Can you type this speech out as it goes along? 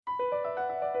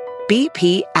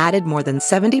BP added more than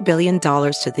 $70 billion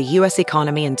to the U.S.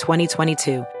 economy in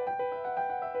 2022.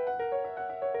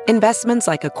 Investments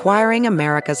like acquiring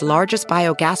America's largest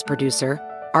biogas producer,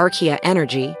 Archaea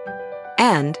Energy,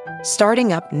 and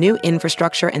starting up new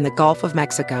infrastructure in the Gulf of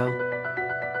Mexico.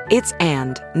 It's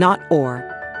and, not or.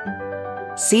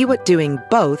 See what doing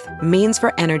both means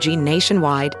for energy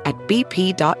nationwide at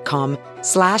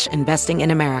bp.com/investing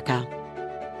in America.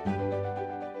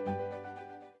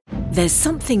 There's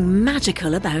something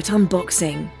magical about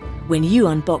unboxing. When you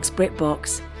unbox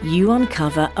BritBox, you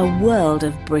uncover a world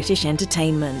of British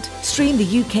entertainment. Stream the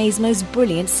UK's most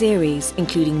brilliant series,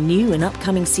 including new and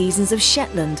upcoming seasons of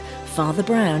Shetland, Father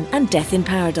Brown and Death in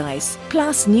Paradise.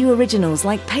 Plus new originals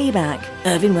like Payback,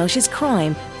 Irving Welsh's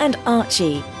Crime and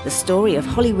Archie, the story of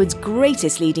Hollywood's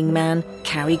greatest leading man,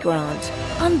 Cary Grant.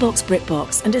 Unbox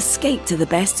BritBox and escape to the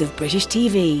best of British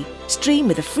TV. Stream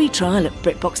with a free trial at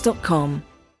BritBox.com.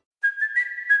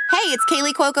 Hey, it's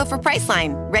Kaylee Cuoco for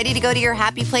Priceline. Ready to go to your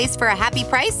happy place for a happy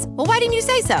price? Well, why didn't you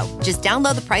say so? Just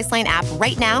download the Priceline app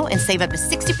right now and save up to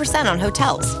 60% on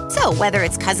hotels. So whether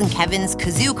it's Cousin Kevin's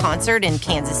Kazoo Concert in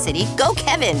Kansas City, go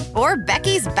Kevin, or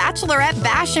Becky's Bachelorette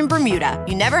Bash in Bermuda,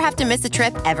 you never have to miss a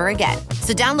trip ever again.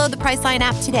 So download the Priceline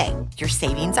app today. Your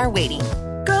savings are waiting.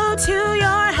 Go to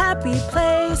your happy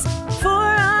place for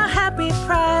a happy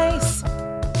price.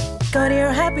 Go to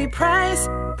your happy price,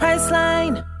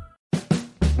 Priceline.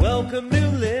 Welcome new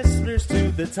listeners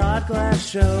to the Todd Glass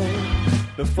Show.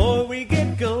 Before we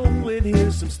get going,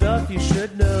 here's some stuff you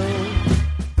should know.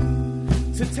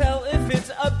 To tell if it's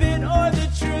a bit or the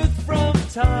truth from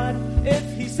Todd. If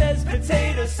he says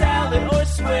potato salad or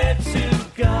swear to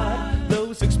God.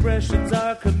 Those expressions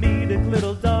are comedic,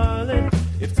 little darling.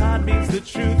 If Todd means the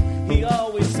truth, he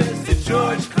always says to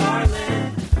George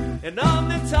Carlin. And on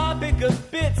the topic of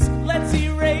bits, let's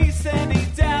erase any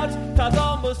doubt. Todd's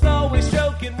almost always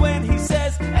joking when he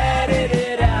says, edit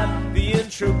it out. The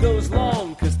intro goes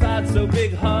long, cause Todd's so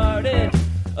big-hearted.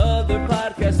 Other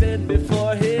podcasts end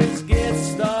before his gets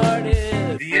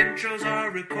started. The intros are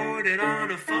recorded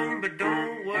on a phone, but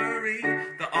don't worry.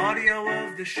 The audio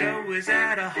of the show is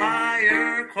at a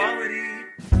higher quality.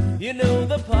 You know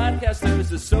the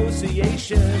Podcasters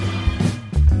Association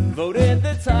voted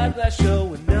the Todd Glass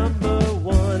Show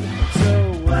 #1.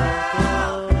 So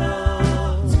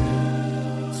welcome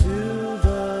to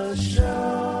the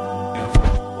show.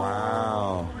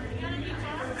 Wow.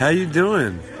 How you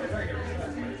doing?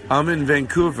 I'm in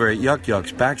Vancouver at Yuck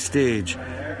Yucks, backstage.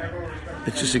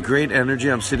 It's just a great energy.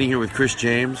 I'm sitting here with Chris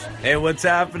James. Hey, what's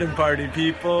happening, party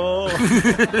people?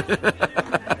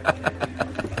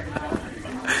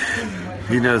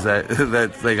 He knows that.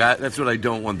 That's what I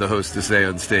don't want the host to say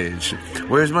on stage.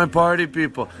 Where's my party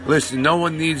people? Listen, no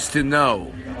one needs to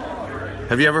know.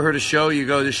 Have you ever heard a show? You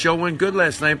go, the show went good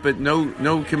last night, but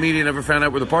no comedian ever found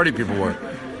out where the party people were.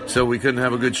 So we couldn't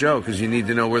have a good show because you need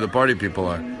to know where the party people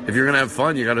are. If you're gonna have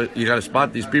fun, you gotta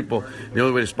spot these people. The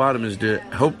only way to spot them is to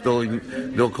hope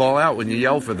they'll call out when you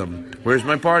yell for them. Where's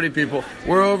my party people?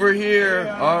 We're over here.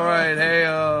 All right, hey.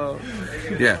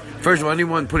 Yeah. First of all,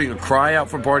 anyone putting a cry out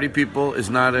for party people is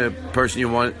not a person you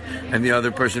want, and the other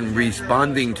person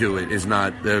responding to it is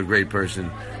not a great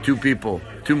person. Two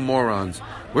morons.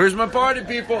 Where's my party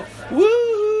people?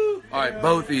 Woo! All right,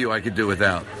 both of you I could do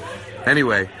without.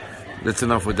 Anyway, that's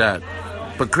enough with that.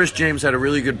 But Chris James had a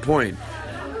really good point,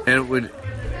 and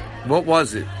what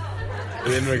was it?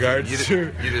 In regards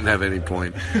to... You didn't have any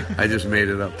point. I just made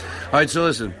it up. All right, so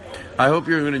listen. I hope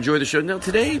you're going to enjoy the show. Now,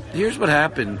 today, here's what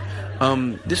happened.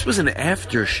 This was an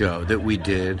after show that we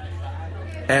did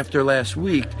after last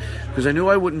week because I knew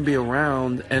I wouldn't be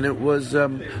around, and it was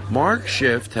Mark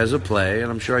Schiff has a play,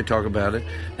 and I'm sure I talk about it,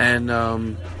 and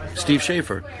Steve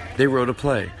Schaffer. They wrote a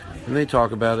play, and they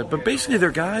talk about it. But basically,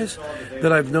 they're guys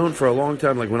that I've known for a long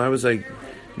time, like when I was like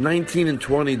 19 and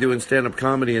 20 doing stand-up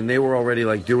comedy, and they were already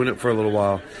like doing it for a little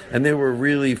while, and they were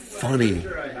really funny.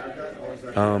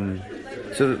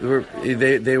 So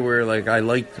they were like, I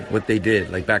liked what they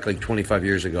did, like back like 25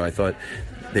 years ago. I thought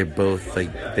they both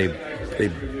like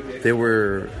they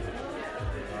were.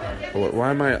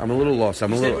 Why am I'm a little lost.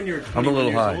 I'm a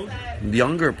little high. Old?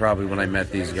 Younger probably when I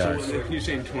met these guys. So you're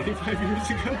saying 25 years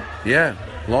ago? Yeah,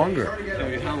 longer. I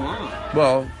mean, how long?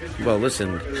 Well,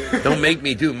 listen, don't make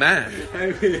me do math.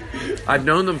 I've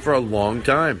known them for a long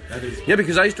time. Yeah,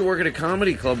 because I used to work at a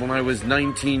comedy club when I was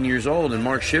 19 years old, and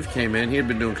Mark Schiff came in. He had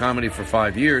been doing comedy for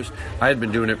 5 years. I had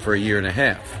been doing it for a year and a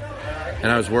half.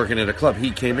 And I was working at a club.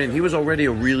 He came in. He was already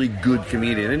a really good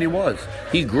comedian, and he was.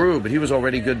 He grew, but he was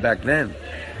already good back then.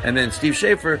 And then Steve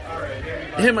Schaffer,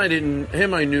 him I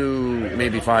knew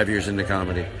maybe 5 years into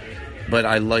comedy. but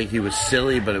he was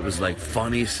silly, but it was like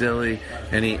funny silly,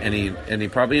 and he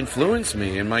probably influenced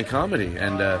me in my comedy,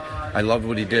 and I loved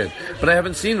what he did. But I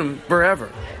haven't seen him forever.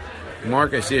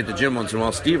 Mark, I see at the gym once in a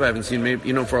while. Steve, I haven't seen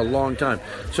maybe for a long time.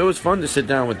 So it was fun to sit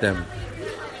down with them,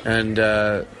 and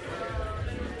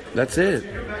that's it.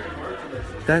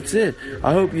 That's it.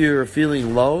 I hope you're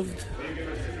feeling loved,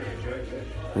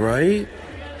 right?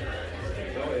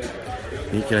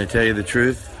 Can I tell you the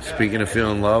truth? Speaking of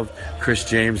feeling loved, Chris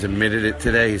James admitted it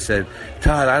today. He said,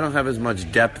 Todd, I don't have as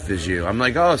much depth as you. I'm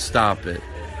like, oh, stop it.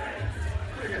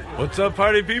 What's up,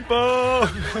 party people?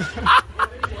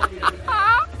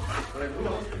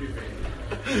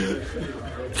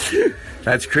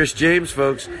 That's Chris James,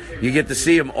 folks. You get to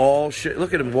see him all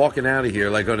look at him walking out of here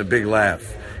like on a big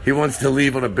laugh. He wants to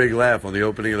leave on a big laugh on the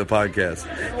opening of the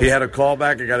podcast. He had a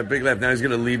callback and got a big laugh. Now he's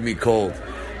going to leave me cold.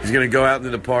 He's going to go out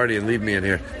into the party and leave me in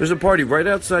here. There's a party right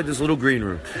outside this little green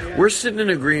room. We're sitting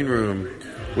in a green room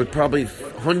with probably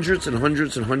hundreds and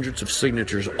hundreds and hundreds of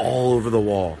signatures all over the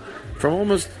wall from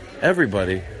almost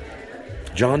everybody.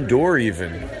 John Doerr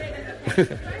even.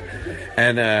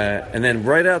 And then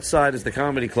right outside is the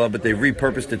comedy club, but they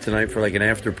repurposed it tonight for like an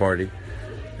after party.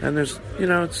 And there's,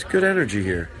 it's good energy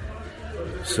here.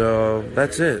 So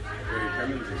that's it.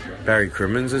 Barry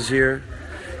Crimmins is here.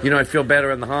 I feel bad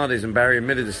around the holidays, and Barry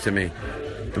admitted this to me.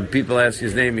 When people ask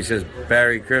his name, he says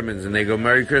Barry Crimmins, and they go,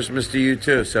 Merry Christmas to you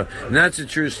too. So, and that's a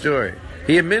true story.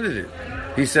 He admitted it.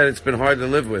 He said it's been hard to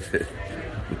live with it.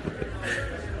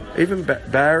 Even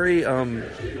Barry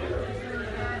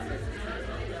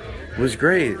was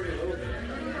great.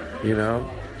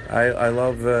 I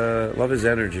love his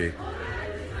energy.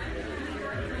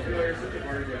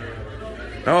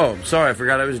 Oh, I'm sorry, I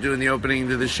forgot I was doing the opening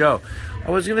to the show. I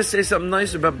was going to say something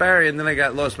nice about Barry, and then I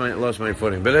lost my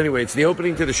footing. But anyway, it's the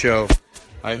opening to the show.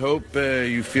 I hope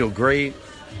you feel great.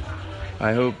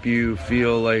 I hope you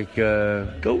feel like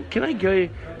can I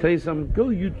tell you something? Go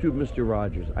YouTube Mr.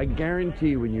 Rogers. I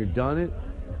guarantee when you're done it,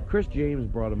 Chris James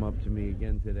brought him up to me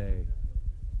again today.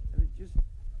 And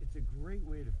it's a great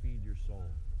way to feed your soul.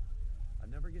 I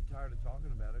never get tired of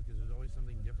talking about it because there's always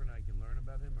something different I can learn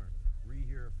about him, or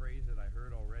rehear a phrase that I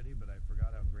heard already but I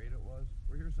forgot how great it was,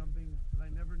 or hear something that I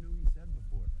never knew he said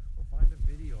before, or find a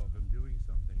video of him doing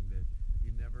something that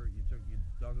you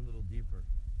dug a little deeper,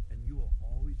 and you will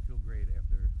always feel great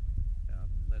after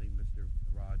letting Mr.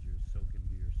 Rogers soak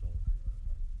into your soul.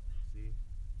 See?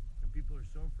 And people are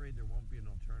so afraid there won't be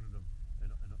an alternative, a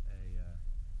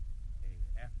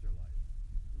afterlife.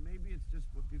 Maybe it's just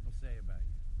what people say about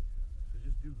you. So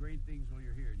just do great things while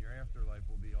you're here, and your afterlife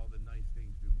will be all the nice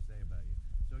things people say about you.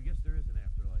 So I guess there is an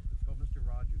afterlife. It's called Mr.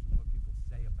 Rogers and what people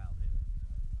say about him.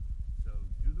 So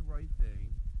do the right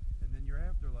thing, and then your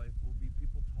afterlife will be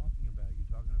people talking about you,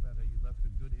 talking about how you left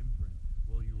a good imprint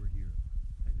while you were here.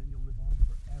 And then you'll live on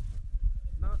forever.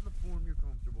 Not in the form you're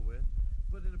comfortable with,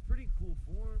 but in a pretty cool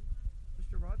form.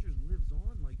 Mr. Rogers lives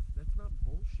on. Like, that's not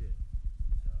bullshit.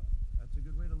 So that's a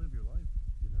good way to live your life,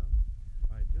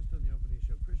 All right, just on the opening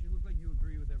show. Chris, you look like you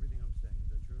agree with everything I'm saying.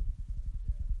 Is that true?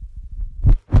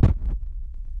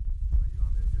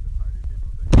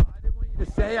 I didn't want you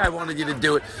to say I wanted you to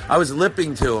do it. I was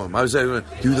lipping to him. I was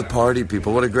like, do the party,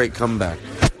 people. What a great comeback.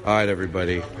 All right,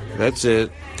 everybody. That's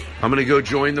it. I'm going to go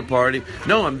join the party.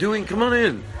 No, come on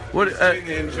in. What?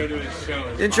 The intro to his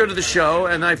show. Intro to the show,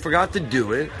 and I forgot to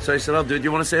do it. So I said, I'll do it. Do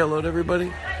you want to say hello to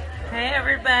everybody? Hey,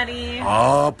 everybody.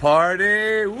 Oh,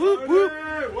 party. Whoop, whoop.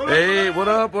 Hey, what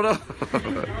up? All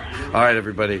right,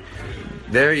 everybody.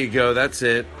 There you go. That's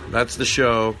it. That's the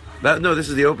show. This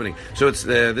is the opening. So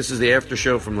this is the after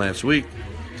show from last week.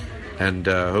 And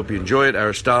hope you enjoy it.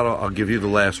 Aristotle, I'll give you the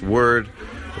last word.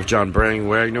 If John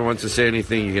Wagner wants to say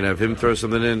anything, you can have him throw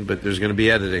something in, but there's going to be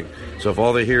editing. So if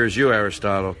all they hear is you,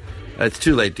 Aristotle, it's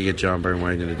too late to get John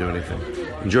Wagner to do anything.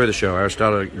 Enjoy the show.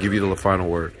 Aristotle, I'll give you the final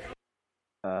word.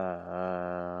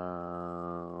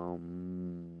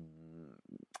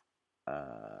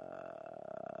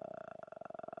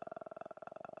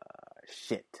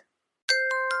 Shit.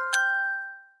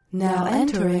 Now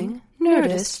entering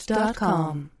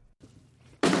Nerdist.com.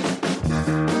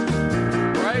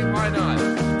 Right? Why not?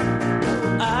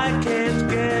 I can't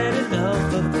get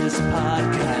enough of this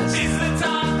podcast. It's the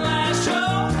Todd Glass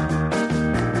Show.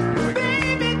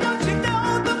 Baby, don't you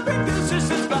know the producer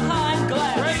sits behind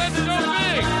glass? Right, let's go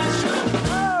big.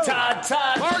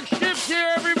 Todd. Mark Schiff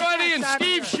here, everybody, and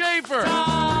Steve Schaffer.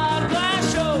 Todd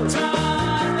Glass Show.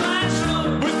 Todd Glass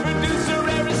Show. With producer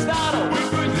Aristotle.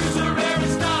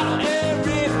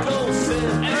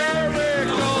 Eric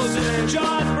Olsen.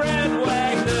 John Brand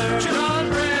Wagner.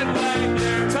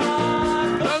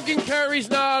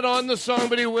 the song,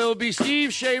 but he will be.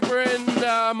 Steve Schaffer and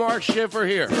Mark Schiff are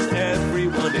here.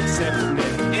 Everyone except Nick.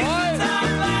 What?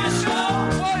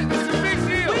 What? It's a big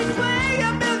deal. We play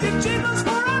a million jingles for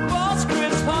our boss,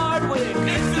 Chris Hardwick.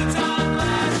 It's the Todd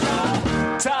Glass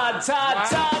Show. Todd Glass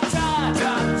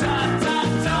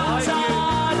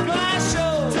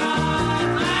Show.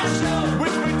 Todd Glass Show.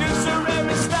 With producer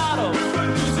Aristotle.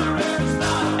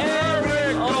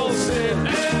 Eric Olson.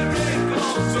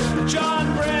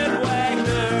 John Brand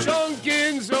Wagner.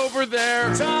 Junkins over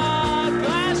there. Todd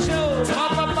Glass Show.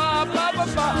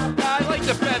 I like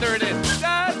to feather it in.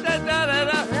 Da, da, da, da,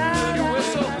 da. You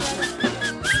whistle.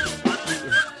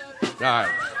 All right.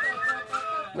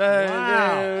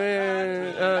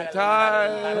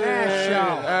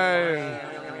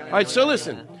 All right, so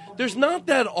listen. There's not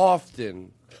that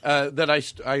often that I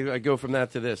go from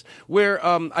that to this, where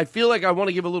I feel like I want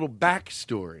to give a little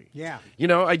backstory. Yeah. You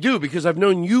know, I do, because I've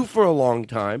known you for a long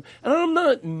time, and I'm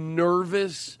not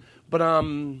nervous, but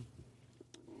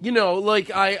you know,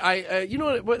 like I you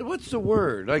know what's the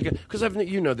word? Like, because I've,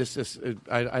 you know,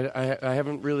 I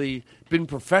haven't really been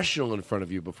professional in front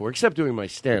of you before, except doing my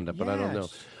stand-up, but I don't know.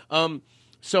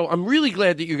 So I'm really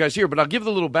glad that you guys are here, but I'll give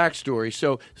the little backstory.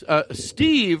 So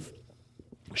Steve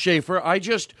Schaffer, I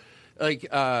just like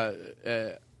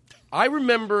I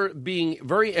remember being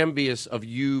very envious of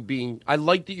you being. I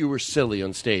liked that you were silly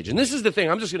on stage, and this is the thing.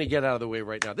 I'm just going to get out of the way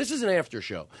right now. This is an after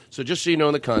show, so just so you know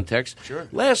in the context. Sure.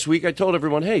 Last week I told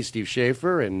everyone, hey, Steve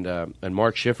Schaffer and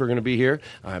Mark Schiff are going to be here.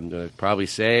 I'm going to probably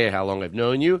say how long I've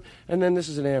known you, and then this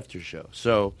is an after show.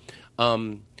 So,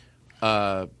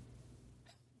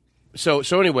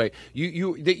 So anyway,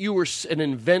 you were an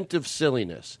inventive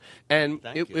silliness, and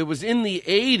it was in the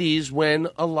 '80s when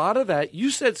a lot of that. You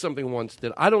said something once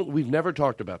that we've never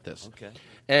talked about this. Okay.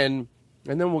 And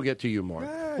then we'll get to you, Mark.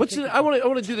 I want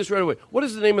to do this right away. What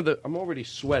is the name of the? I'm already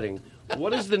sweating.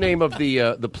 What is the name of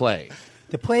the play?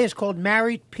 The play is called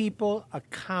Married People, a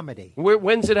Comedy.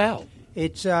 When's it out?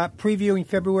 It's previewing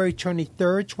February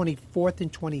 23rd, 24th,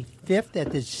 and 25th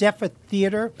at the Zephyr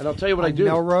Theater. And I'll tell you what on I do.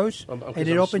 Melrose. And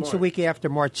it opens the week after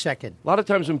March 2nd. A lot of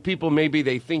times when people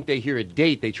they think they hear a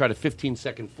date, they try to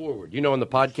 15-second forward. You know, on the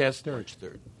podcast? March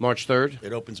 3rd. March 3rd?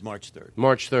 It opens March 3rd.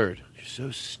 March 3rd. You're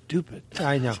so stupid.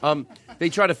 I know. They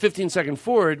try to 15-second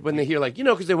forward when they hear, like,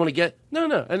 because they want to get,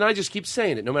 no. And I just keep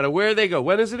saying it, no matter where they go.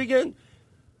 When is it again?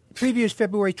 Previews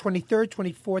February 23rd,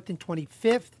 24th, and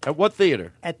 25th. At what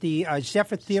theater? At the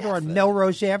Zephyr Theater on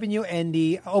Melrose Avenue, and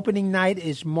the opening night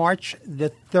is March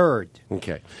the 3rd.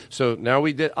 Okay. So now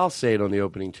I'll say it on the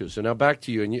opening, too. So now back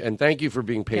to you, and thank you for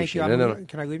being patient. Thank you.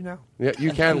 Can I leave now? Yeah,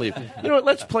 you can leave. You know what?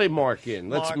 Let's play Mark in.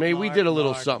 We did a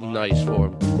little something nice for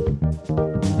him.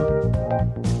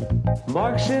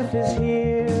 Mark Schiff is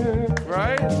here.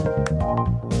 Right?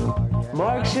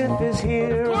 Mark Schiff is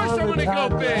here. Of course I'm going to go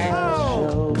big.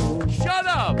 Oh. Shut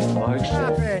up. Mark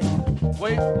Schiff.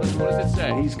 Wait, what does it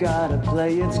say? He's got a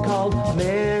play. It's called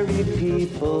Married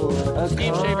People, a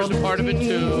Steve Comedy. Schaffer's a part of it,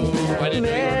 too. I didn't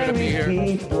know you were going to be here.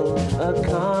 Married People, a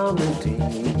Comedy.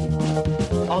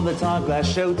 On the Todd Glass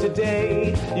Show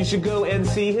today, you should go and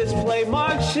see his play,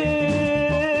 Mark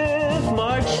Schiff.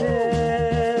 Mark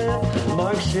Schiff.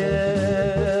 Mark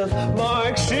Schiff.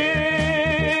 Mark Schiff.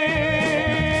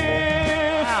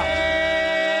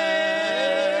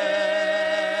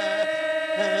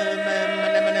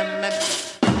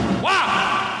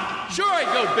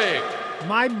 Big.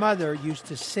 My mother used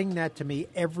to sing that to me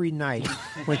every night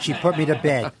when she put me to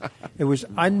bed. It was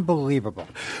unbelievable.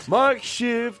 Mark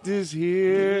Schiff is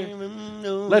here.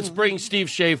 Let's bring Steve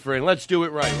Schaffer in. Let's do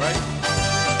it right?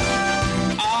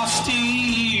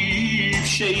 Steve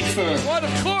Schaffer. What,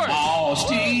 of course.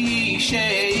 Steve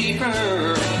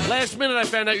Schaffer. Last minute I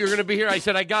found out you were going to be here. I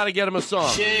said, I got to get him a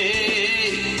song.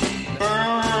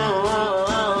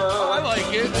 I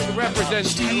like it. It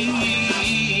represents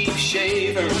Steve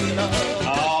Schaffer.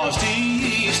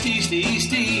 Steve.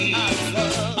 Steve.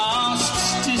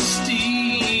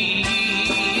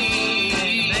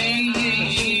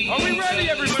 Are we ready,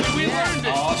 everybody? We learned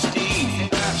it. Steve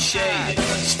Schaffer.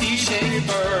 Steve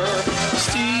Schaffer.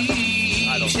 Steve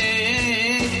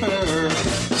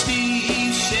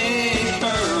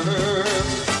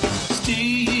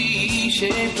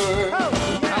Schaffer.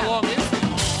 How long is it?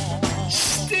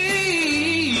 Steve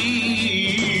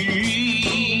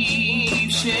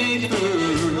Schaffer.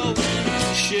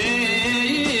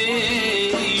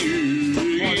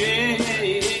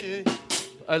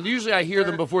 Usually I hear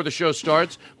them before the show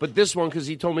starts, but this one, because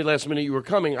he told me last minute you were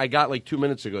coming, I got like 2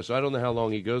 minutes ago, so I don't know how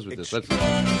long he goes with this. Let's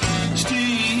Steve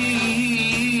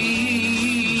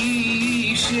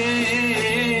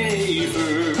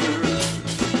Schaffer.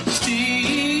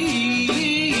 Steve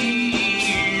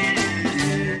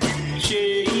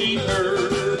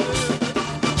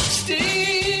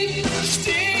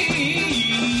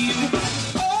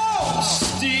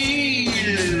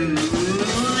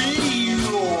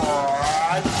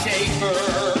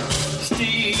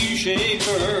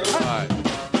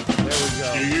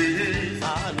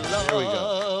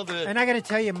And I got to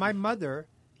tell you, my mother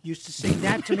used to sing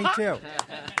that to me, too,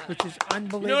 which is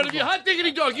unbelievable. You know what? If you hot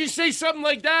diggity dog, you say something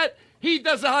like that, he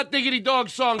does a hot diggity dog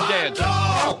song dance.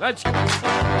 That's here we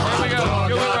go.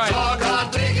 Do it right.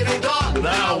 Hot diggity dog.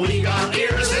 Now we got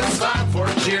ears. It's time for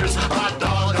cheers. Hot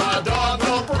dog,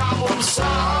 no problem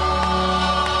solved.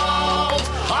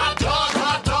 Hot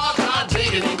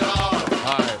diggity dog.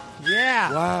 All right.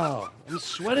 Yeah. Wow. I'm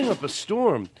sweating up a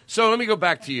storm. So let me go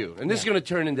back to you. And this is going to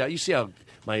turn into, you see how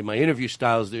my interview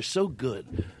styles, they're so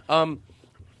good. So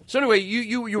anyway,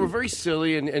 you were very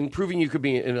silly and proving you could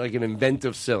be like an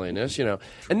inventive silliness, you know.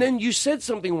 And then you said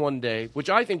something one day,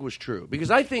 which I think was true, because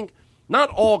I think, not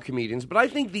all comedians, but I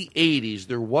think the 80s,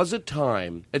 there was a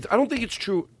time, I don't think it's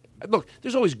true. Look,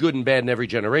 there's always good and bad in every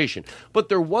generation, but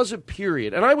there was a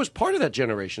period, and I was part of that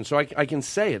generation, so I can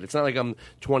say it. It's not like I'm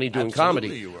 20 doing Absolutely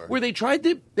comedy. You were. Where they tried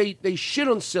to, they shit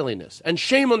on silliness, and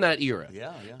shame on that era.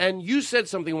 Yeah. And you said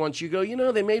something once, you go,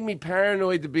 they made me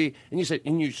paranoid to be, and you said,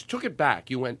 and you took it back.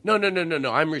 You went, no,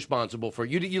 I'm responsible for it.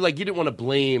 You didn't want to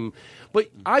blame, but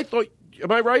I thought,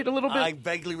 am I right a little bit? I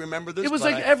vaguely remember this. It was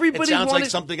but like everybody It sounds wanted,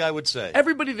 like something I would say.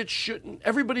 Everybody that shouldn't,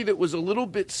 everybody that was a little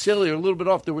bit silly or a little bit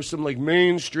off, there was some like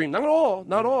mainstream, not all.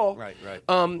 Right.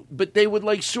 But they would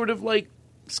like sort of like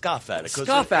scoff at it because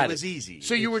it was easy.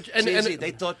 So you were, and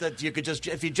they thought that you could just,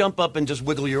 if you jump up and just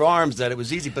wiggle your arms, that it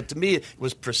was easy. But to me, it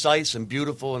was precise and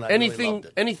beautiful, and I really loved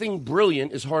it. Anything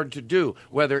brilliant is hard to do,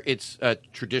 whether it's a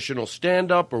traditional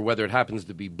stand-up or whether it happens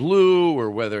to be blue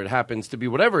or whether it happens to be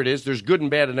whatever it is. There's good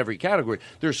and bad in every category.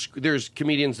 There's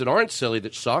comedians that aren't silly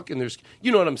that suck, and there's,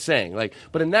 you know what I'm saying. Like,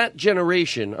 but in that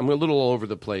generation, I'm a little all over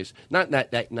the place. Not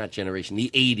generation, the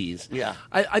 80s. Yeah,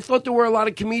 I thought there were a lot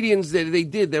of comedians that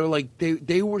they were like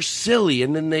they were silly,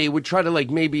 and then they would try to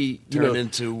like maybe turn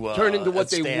into what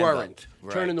they weren't.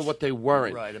 Right. Turn into what they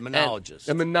weren't. Right, a monologist.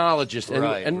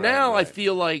 And now I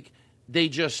feel like they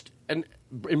just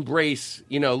embrace,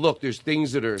 look, there's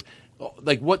things that are,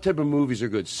 like, what type of movies are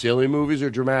good? Silly movies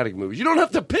or dramatic movies? You don't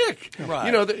have to pick.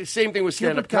 Right. The same thing with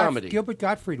stand-up comedy. Gilbert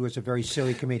Gottfried was a very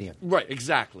silly comedian. Right,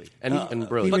 exactly. And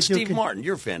brilliant. But Steve Martin,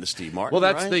 you're a fan of Steve Martin, well,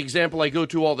 that's right? the example I go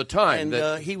to all the time.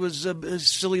 And he was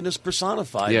silliness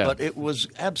personified, but it was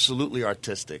absolutely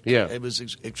artistic. Yeah. It was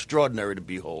extraordinary to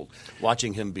behold,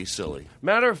 watching him be silly.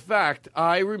 Matter of fact,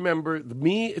 I remember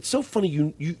it's so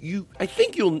funny, I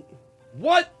think you'll,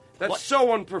 what? That's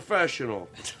so unprofessional.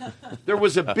 There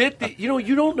was a bit that,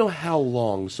 you don't know how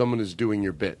long someone is doing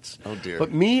your bits. Oh, dear.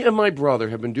 But me and my brother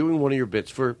have been doing one of your bits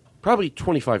for probably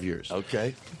 25 years.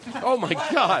 Okay. Oh, my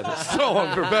God. That's so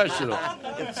unprofessional.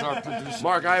 It's our producer.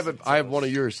 Mark, I have one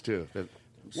of yours, too.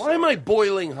 Why am I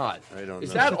boiling hot? I don't know.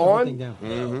 Is that on?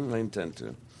 Mm-hmm. I intend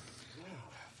to.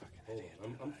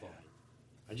 I'm fine.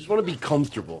 I just want to be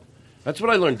comfortable. That's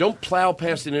what I learned. Don't plow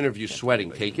past an interview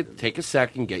sweating. Take a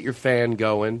second, get your fan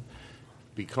going,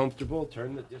 be comfortable,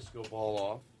 turn the disco ball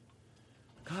off.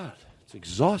 God, it's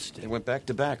exhausting. It went back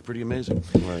to back. Pretty amazing.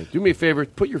 Right. Do me a favor,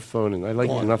 put your phone in. I like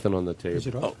nothing on the table. Is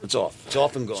it off? Oh, it's off. It's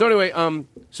off and gone. So anyway,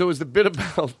 so it was the bit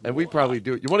about, and we probably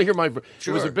do it. You want to hear my?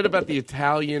 Sure. It was a bit about the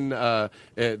Italian, the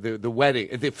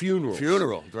wedding, the funeral.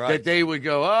 Funeral, right? That they would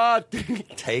go,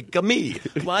 take a me.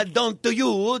 Why don't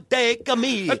you take a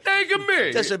me? Take a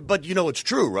me. But it's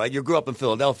true, right? You grew up in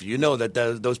Philadelphia. You know that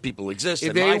those people exist.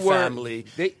 In my family,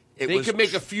 they could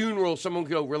make a funeral. Someone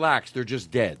could go, relax, they're just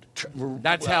dead.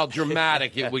 That's how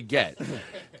dramatic it would get.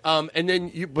 And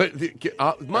then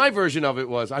my version of it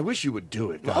was, I wish you would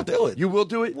do it. God. I'll do it. You will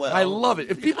do it? Well, I love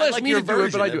it. If people ask me to do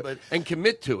it, but I do it. And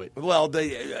commit to it. Well,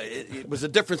 it was a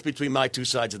difference between my two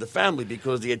sides of the family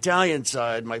because the Italian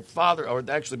side, my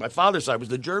father's side was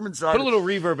the German side. Put a little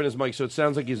reverb in his mic so it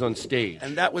sounds like he's on stage.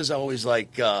 And that was always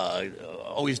like,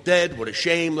 always dead, what a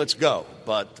shame, let's go.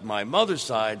 But my mother's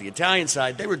side, the Italian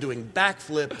side, they were doing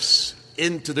backflips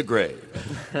into the grave.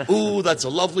 Ooh, that's a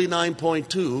lovely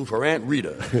 9.2 for Aunt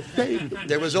Rita.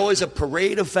 There was always a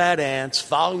parade of fat ants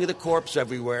following the corpse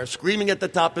everywhere, screaming at the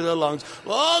top of their lungs,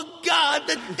 oh, God,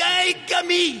 take a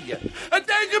me! Take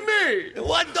a me!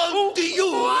 Why don't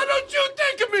you? Why don't you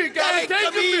take a me, God? Take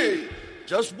a me!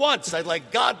 Just once, I'd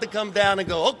like God to come down and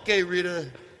go, okay, Rita,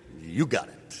 you got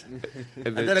it.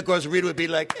 And then, of course, Rita would be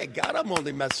like, hey, God, I'm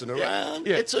only messing around.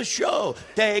 Yeah. It's a show.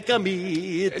 Take a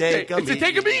me, take a me. It's a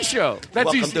Take a Me show. That's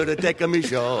Welcome easy. to the Take a Me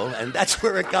show. And that's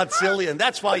where it got silly, and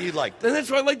that's why you liked it. And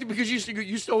that's why I liked it, because you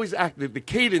used to always act the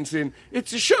cadence in,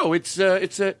 it's a show. It's a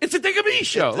Take a Me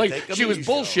show. Like, she was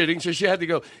bullshitting, so she had to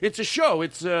go, it's a show.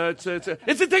 It's a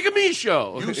Take a Me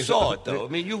show. You saw it, though. I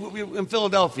mean, you in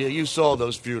Philadelphia, you saw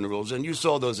those funerals, and you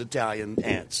saw those Italian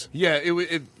ants. Yeah,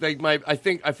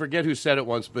 I forget who said it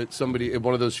once, but somebody at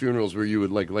one of those funerals where you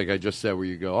would like I just said, where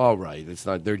you go, all right, it's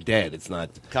not, they're dead, it's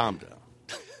not. Calm down.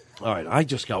 All right, I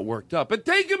just got worked up. But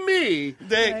take me.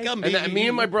 And me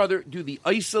and my brother do the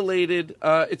isolated.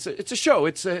 It's a show.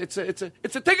 It's a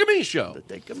take a me show. The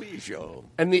Take a Me show.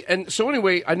 And so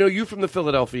anyway, I know you from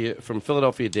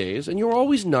Philadelphia days, and you're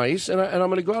always nice. And I'm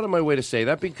going to go out of my way to say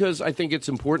that because I think it's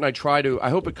important. I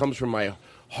hope it comes from my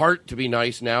heart to be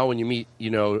nice now when you meet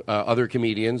other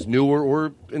comedians, newer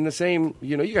or in the same.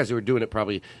 You guys who are doing it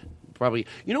probably.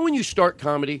 When you start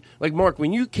comedy, like Mark,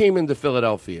 when you came into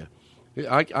Philadelphia.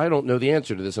 I don't know the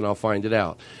answer to this, and I'll find it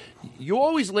out. You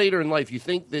always later in life, you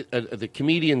think that the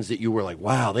comedians that you were like,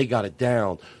 wow, they got it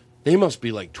down. They must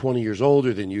be like 20 years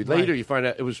older than you. Later, you find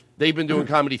out they've been doing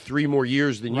comedy 3 more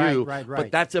years than you. Right.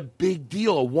 But that's a big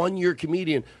deal, a 1-year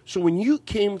comedian. So when you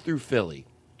came through Philly,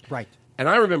 right, and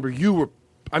I remember you were,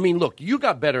 look, you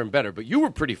got better and better, but you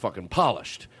were pretty fucking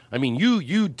polished.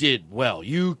 You did well.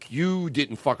 You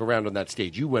didn't fuck around on that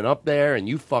stage. You went up there and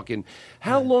you fucking.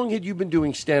 How long had you been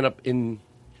doing stand up in?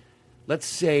 Let's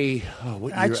say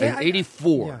what year?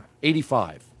 84, yeah.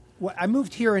 85. Well, I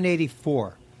moved here in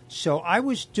 84, so I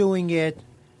was doing it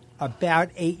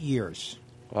about 8 years.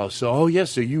 So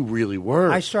you really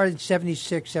were. I started in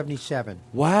 76, 77.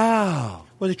 Wow.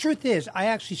 Well, the truth is, I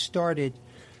actually started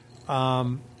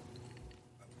a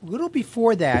little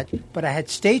before that, but I had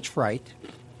stage fright.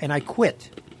 And I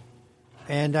quit.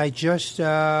 And I just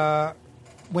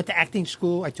went to acting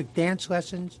school. I took dance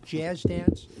lessons, jazz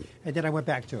dance, and then I went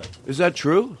back to it. Is that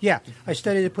true? Yeah. I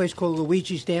studied at a place called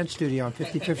Luigi's Dance Studio on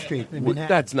 55th Street in Manhattan.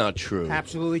 That's not true.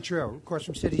 Absolutely true. Across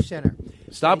from City Center.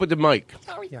 Stop with the mic.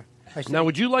 Sorry. Yeah. Now,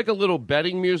 would you like a little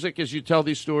betting music as you tell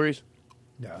these stories?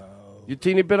 No. You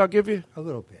teeny bit I'll give you? A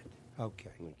little bit. Okay.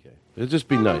 It'll just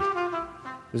be nice.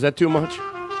 Is that too much?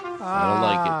 I don't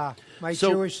like it. My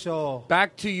Jewish soul.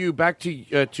 Back to you.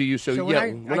 So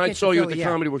when I saw you at the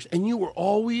Comedy Works, and you were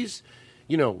always,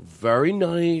 very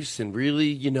nice and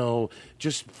really,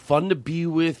 just fun to be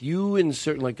with. You and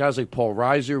certain guys like Paul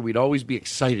Reiser, we'd always be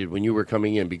excited when you were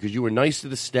coming in because you were nice to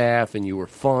the staff and you were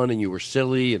fun and you were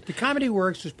silly. And the Comedy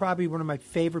Works was probably one of my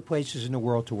favorite places in the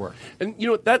world to work. And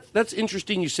that's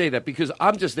interesting you say that because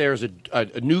I'm just there as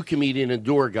a new comedian and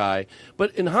door guy.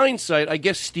 But in hindsight, I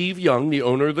guess Steve Young, the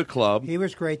owner of the club, he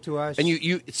was great to us. And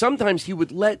you sometimes he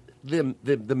would let the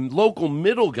local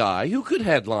middle guy who could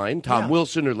headline, Tom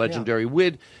Wilson or Legendary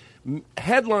Wid,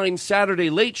 headline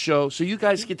Saturday Late Show so you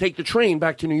guys could take the train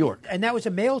back to New York. And that was a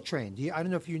mail train. I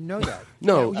don't know if you know that.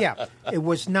 No. Yeah. It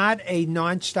was not a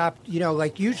nonstop,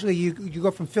 usually you go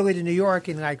from Philly to New York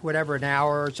in an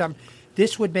hour or something.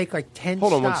 This would make 10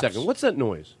 Hold on stops. 1 second. What's that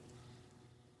noise?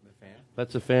 The fan.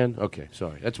 That's a fan? Okay,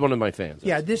 sorry. That's one of my fans.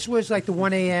 Yeah, this was like the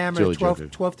 1 a.m. or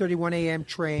 12:31 a.m.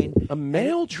 train. A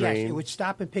mail train? Yes, it would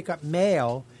stop and pick up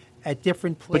mail at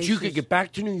different places. But you could get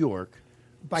back to New York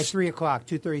by 3 o'clock,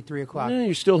 2:30, 3 o'clock. Yeah,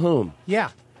 you're still home. Yeah.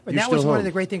 But that was one of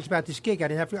the great things about this gig. I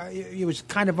didn't have to. It was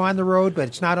kind of on the road, but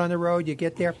it's not on the road. You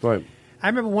get there. Right. I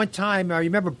remember one time. I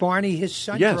remember Barney. His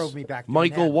son drove me back. To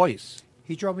Michael Manhattan. Weiss.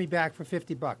 He drove me back for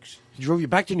 $50. He drove you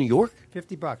back to New York?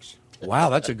 $50. Wow,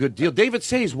 that's a good deal. David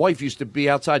Say's wife used to be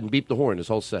outside and beep the horn his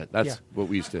whole set. That's what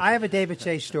we used to. I have a David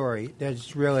Say story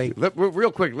that's really...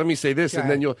 Real quick, let me say this, and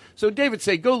then you'll... So David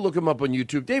Say, go look him up on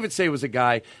YouTube. David Say was a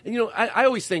guy, and I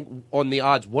always think on the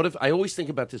odds, I always think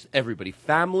about this, everybody.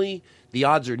 Family, the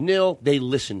odds are nil, they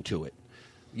listen to it.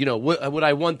 Would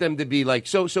I want them to be like...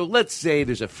 So let's say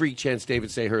there's a free chance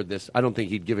David Say heard this. I don't think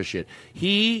he'd give a shit.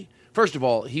 First of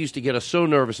all, he used to get us so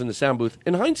nervous in the sound booth.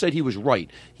 In hindsight, he was right.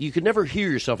 You could never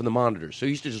hear yourself in the monitors. So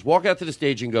he used to just walk out to the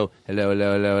stage and go, hello,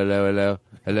 hello, hello, hello, hello,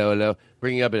 hello, hello,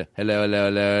 bringing up a hello, hello,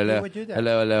 hello, hello, hello,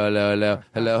 hello, hello, hello,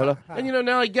 hello, hello. And,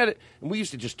 now I get it. And we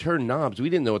used to just turn knobs. We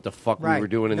didn't know what the fuck we were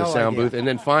doing in the sound booth. And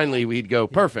then finally we'd go,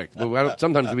 perfect.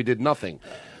 Sometimes we did nothing.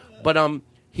 But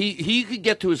he could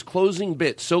get to his closing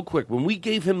bit so quick. When we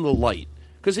gave him the light,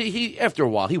 because he after a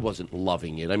while, he wasn't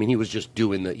loving it. I mean, he was just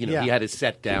doing he had his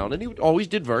set down, and he always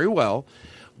did very well.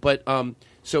 But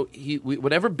so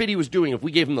whatever bit he was doing, if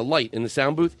we gave him the light in the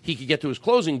sound booth, he could get to his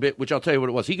closing bit, which I'll tell you what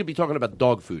it was. He could be talking about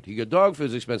dog food. He go, dog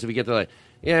food's expensive. He get to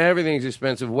everything's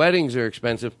expensive. Weddings are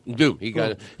expensive. He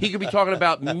could be talking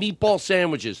about meatball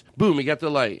sandwiches. Boom, he got the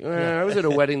light. I was at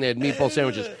a wedding, they had meatball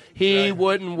sandwiches. He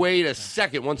wouldn't wait a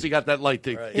second once he got that light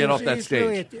to get off that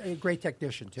stage. He's really a great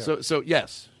technician, too. So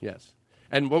yes.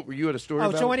 And what were you at a story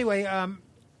about? So anyway,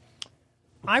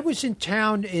 I was in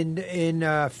town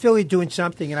in Philly doing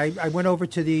something, and I went over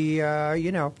to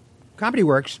the Comedy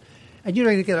Works, and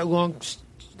you get along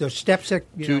those steps that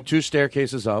two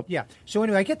staircases up. Yeah. So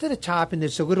anyway, I get to the top, and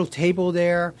there's a little table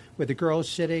there where the girl is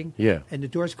sitting. Yeah. And the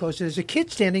door's closed. And there's a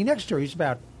kid standing next to her. He's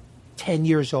about 10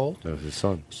 years old. That was his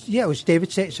son. Yeah, it was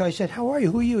David Say. So I said, "How are you?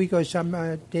 Who are you?" He goes,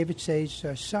 "I'm David Say's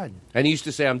son." And he used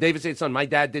to say, "I'm David Say's son. My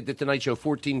dad did the Tonight Show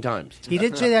 14 times." He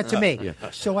didn't say that to me. Yeah.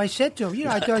 So I said to him,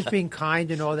 I thought I was being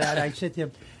kind and all that. I said to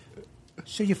him,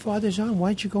 "So your father's on. Why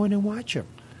don't you go in and watch him?"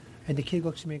 And the kid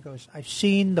looks at me and goes, "I've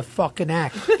seen the fucking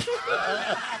act."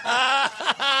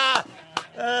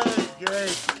 That's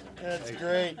great. That's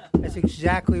great. That's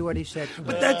exactly what he said to me.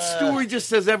 But that story just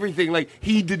says everything. Like,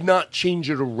 he did not change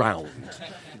it around.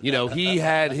 You know, he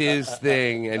had his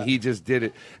thing, and he just did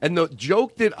it. And the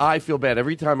joke that I feel bad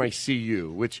every time I see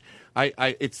you, which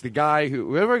it's the guy who,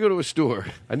 whenever I go to a store,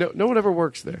 I know no one ever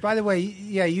works there. By the way,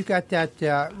 yeah, you got that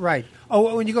right.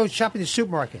 Oh, when you go shop in the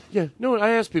supermarket. Yeah, no,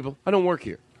 I ask people, I don't work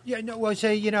here. Yeah, no, well,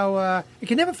 say, you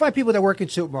can never find people that work in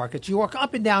supermarkets. You walk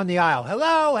up and down the aisle.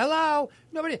 Hello, hello.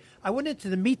 Nobody. I went into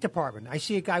the meat department. I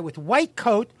see a guy with white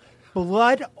coat,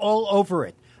 blood all over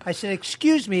it. I said,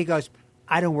 "Excuse me." He goes,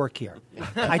 "I don't work here.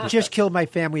 I just killed my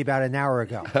family about an hour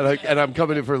ago." And I'm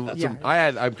coming in for some.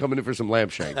 I'm coming in for some lamb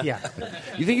shank. Yeah.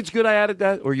 You think it's good I added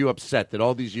that, or are you upset that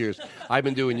all these years I've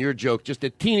been doing your joke just a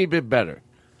teeny bit better?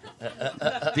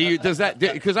 Does that?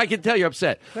 Because I can tell you're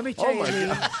upset. Let me tell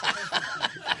you.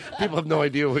 People have no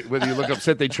idea whether you look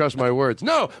upset. They trust my words.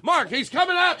 No, Mark, he's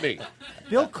coming at me.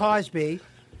 Bill Cosby.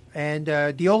 And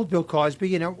the old Bill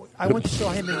Cosby, I went to saw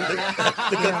him in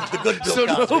the good Bill so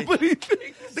Cosby. Nobody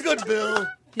thinks. The good Bill.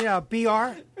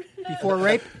 BR, before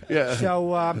rape. Yeah.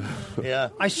 So yeah.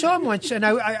 I saw him once, and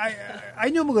I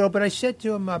knew him a little, but I said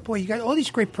to him, "Boy, you got all these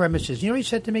great premises." You know what he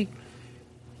said to me?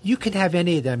 "You can have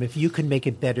any of them if you can make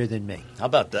it better than me." How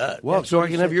about that? Well, so I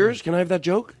can have yours? Can I have that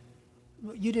joke?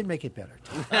 You didn't make it better.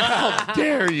 How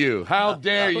dare you? How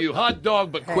dare you? Hot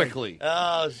dog, but quickly.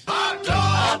 Hot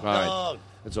dog. All right.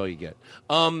 That's all you get.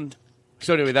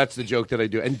 So anyway, that's the joke that I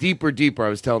do. And deeper, I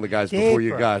was telling the guys before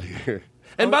you got here.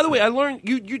 And by the way, I learned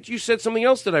you said something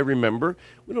else that I remember.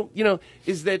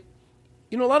 Is that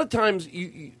a lot of times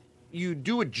you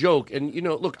do a joke, and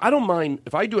look, I don't mind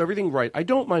if I do everything right. I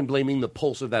don't mind blaming the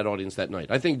pulse of that audience that night.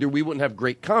 I think we wouldn't have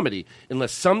great comedy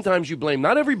unless sometimes you blame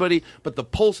not everybody, but the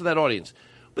pulse of that audience.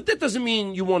 But that doesn't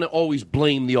mean you want to always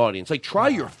blame the audience. Like, try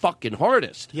your fucking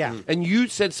hardest. Yeah. And you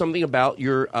said something about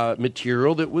your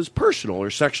material that was personal or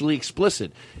sexually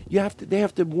explicit. They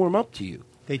have to warm up to you.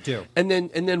 They do. And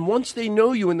then once they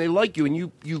know you and they like you, and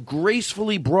you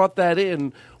gracefully brought that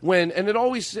in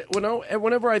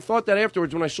whenever I thought that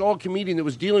afterwards, when I saw a comedian that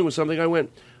was dealing with something, I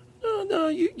went, no,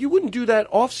 you wouldn't do that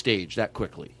off stage that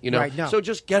quickly, Right, no. So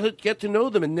just get to know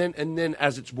them, and then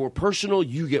as it's more personal,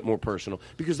 you get more personal,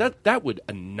 because that would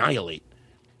annihilate.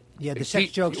 Yeah, the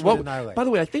sex jokes would annihilate. By the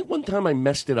way, I think one time I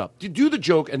messed it up. Do the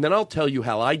joke, and then I'll tell you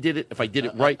how I did it, if I did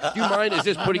it right. Do you mind? Is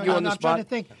this putting you on the spot?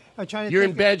 I'm trying to You're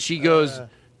think. in bed, she goes,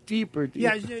 deeper.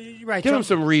 Yeah, right. Give him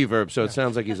some reverb so it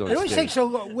sounds like he's on It always stage. takes so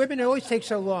long. Women, it always takes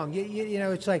so long.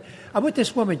 It's like, I'm with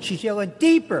this woman. She's yelling,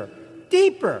 "Deeper,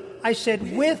 deeper." I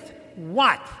said, "With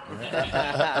what?"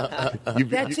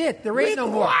 That's it. There ain't no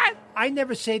more. What? I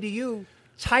never say to you,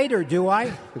 "Tighter," do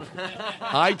I?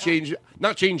 I changed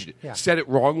it. Yeah. Said it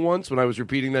wrong once when I was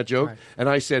repeating that joke, Right. and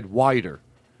I said wider.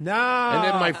 No. And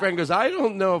then my friend goes, I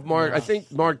don't know if Mark, I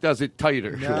think Mark does it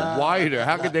tighter. No. Wider.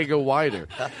 How could they go wider?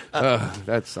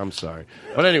 I'm sorry.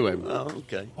 But anyway. Oh,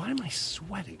 okay. Why am I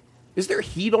sweating? Is there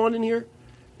heat on in here?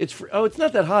 It's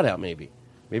not that hot out, maybe.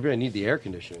 Maybe I need the air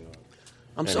conditioning on.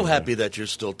 I'm so happy that you're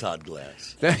still Todd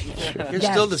Glass. Thank you. You're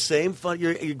still the same fun.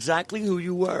 You're exactly who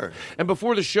you were. And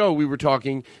before the show, we were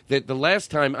talking that the last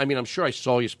time, I'm sure I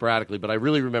saw you sporadically, but I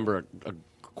really remember a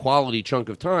quality chunk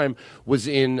of time was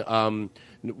in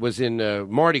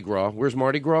Mardi Gras. Where's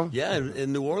Mardi Gras? Yeah,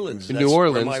 in New Orleans. In That's New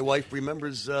Orleans. where my wife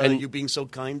remembers And- you being so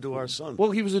kind to our son. Well,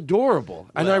 he was adorable.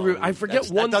 And I forget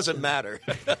one. That doesn't matter.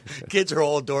 Kids are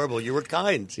all adorable. You were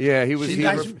kind. Yeah, he was. You he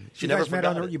guys, was- She you never guys met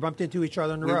forgot on it. you bumped into each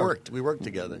other on the We road. We worked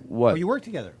together. What? Oh, you worked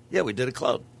together. Yeah, we did a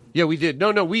club. Yeah, we did.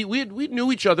 No, we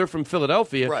knew each other from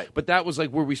Philadelphia, Right. But that was like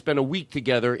where we spent a week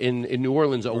together in New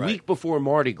Orleans, a week before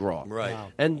Mardi Gras. Right. Wow.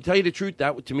 And to tell you the truth,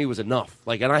 that to me was enough.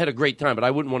 And I had a great time, but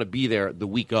I wouldn't want to be there the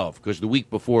week of, because the week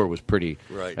before was pretty.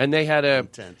 Right. And they had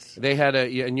intense. And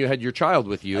you had your child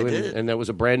with you, I and, did. and that was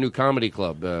a brand new comedy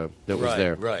club that was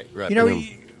there. Right.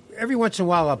 Every once in a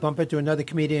while, I'll bump into another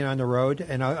comedian on the road,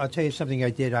 and I'll tell you something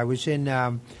I did. I was in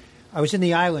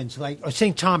the islands,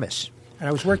 St. Thomas, and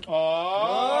I was working.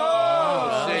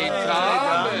 Oh, St.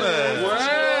 Thomas.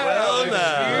 Well,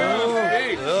 now.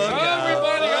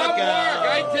 Everybody up work.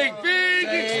 I take big,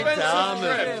 expensive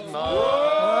trips. No.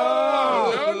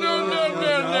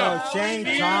 St.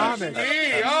 Thomas.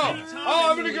 Oh,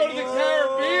 I'm going to go to the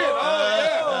Caribbean. Oh,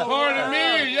 yeah. Pardon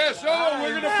me. Yes, Yes,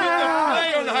 we're going to put the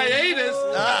play on hiatus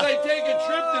as I take a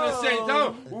trip to the St.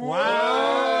 Thomas.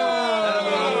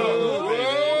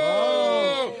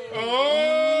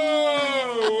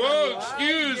 Whoa,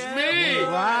 excuse me.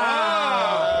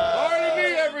 Pardon me,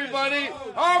 everybody.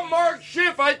 I'm Mark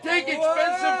Schiff. I take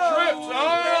expensive trips.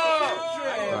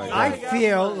 I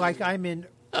feel like I'm in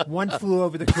One Flew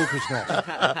Over the Cuckoo's Nest.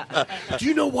 Do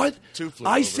you know what?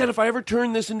 I said if I ever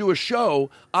turned this into a show,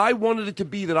 I wanted it to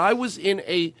be that I was in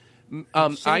a...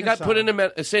 I got put in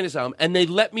a insane asylum, and they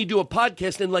let me do a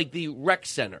podcast in, like, the rec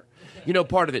center. You know,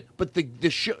 part of it. But the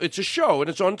show, it's a show, and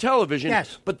it's on television.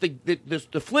 Yes. But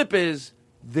the flip is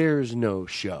there's no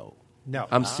show. No.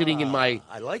 I'm sitting in my...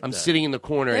 I like I'm that. sitting in the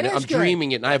corner, That and is I'm good.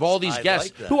 dreaming it, and I have all these I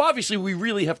guests like that. who obviously we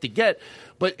really have to get.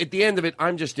 But at the end of it,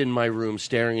 I'm just in my room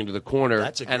staring into the corner,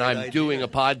 That's a and great I'm idea. doing a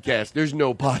podcast. There's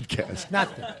no podcast.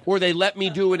 Nothing. Or they let me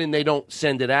do it and they don't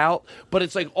send it out. But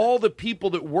it's like all the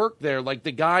people that work there, like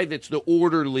the guy that's the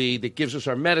orderly that gives us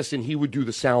our medicine, he would do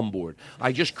the soundboard.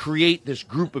 I just create this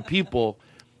group of people,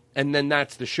 and then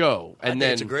that's the show. And I think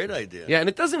then it's a great idea. Yeah, and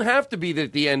it doesn't have to be that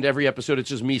at the end every episode it's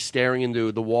just me staring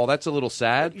into the wall. That's a little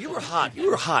sad. You were hot. You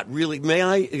were hot, really. May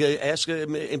I ask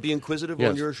and be inquisitive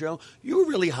Yes. on your show? You were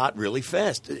really hot, really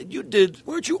fast.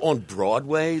 Weren't you on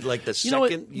Broadway like the You know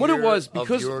second what it year was of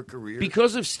because your career?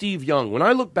 because of Steve Young. When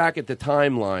I look back at the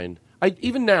timeline,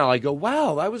 even now I go,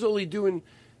 wow, I was only doing.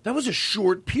 That was a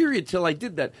short period till I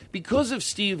did that. Because of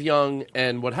Steve Young,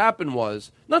 and what happened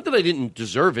was, not that I didn't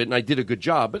deserve it and I did a good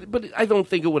job, but I don't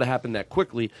think it would have happened that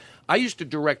quickly. I used to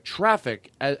direct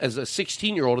traffic as a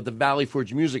 16-year-old at the Valley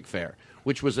Forge Music Fair,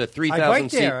 which was a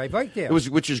 3,000 seat. I biked there. It was,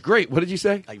 which is great. What did you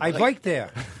say? I biked there.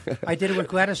 I did it with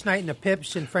Gladys Knight and the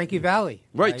Pips in Frankie Valley.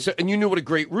 Right, so, and you knew what a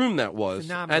great room that was,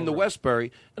 Phenomenal and the room.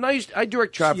 Westbury, and I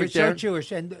direct traffic You're there. so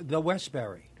Jewish, and the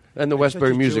Westbury. And the Such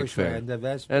Westbury a Music Jewish Fair. man, the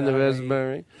Westbury. And the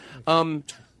Westbury.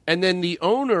 And then the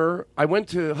owner, I went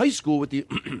to high school with the...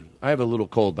 I have a little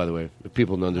cold, by the way, if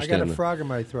people don't I understand got a that. frog in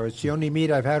my throat. It's the only meat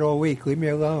I've had all week. Leave me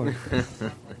alone.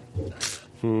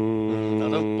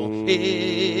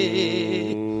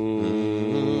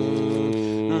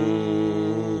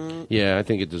 Yeah, I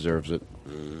think it deserves it.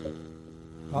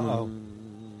 Uh-oh.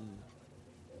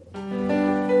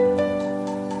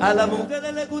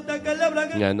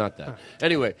 Yeah, not that.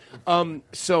 Anyway, okay,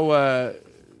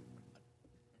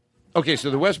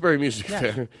 so the Westbury Music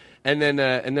Fair, and then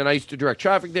I used to direct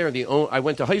traffic there. I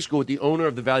went to high school with the owner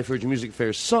of the Valley Forge Music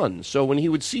Fair's son. So when he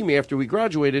would see me after we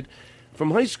graduated from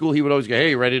high school, he would always go,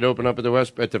 "Hey, you ready to open up at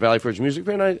the Valley Forge Music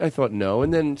Fair?" And I thought no.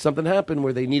 And then something happened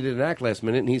where they needed an act last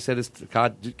minute, and he said,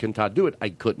 "Can Todd do it?" I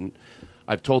couldn't.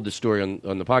 I've told this story on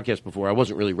the podcast before. I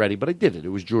wasn't really ready, but I did it. It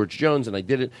was George Jones, and I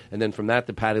did it. And then from that,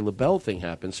 the Patti LaBelle thing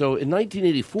happened. So in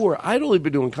 1984, I'd only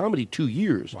been doing comedy 2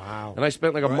 years. Wow. And I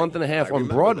spent like a month and a half on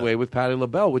Broadway with Patti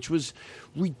LaBelle, which was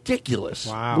ridiculous.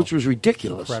 Wow. Which was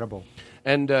ridiculous. Incredible.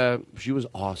 And she was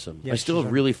awesome. Yeah, I still she's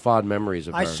have really fond memories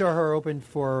of her. I saw her open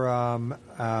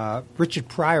for Richard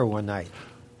Pryor one night.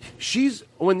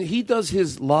 When he does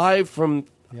his live from...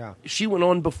 Yeah. She went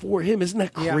on before him. Isn't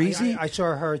that crazy? Yeah, I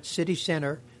saw her at City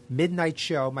Center, midnight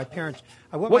show. My parents...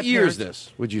 What year is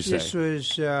this, would you say? This was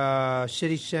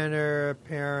City Center,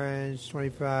 parents,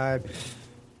 25,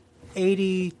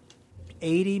 80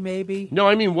 maybe. No,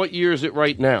 I mean, what year is it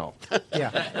right now?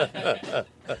 Yeah.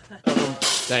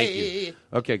 Thank you.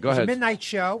 Okay, go It was ahead. a midnight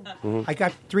show. Mhm. I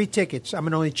got 3 tickets. I'm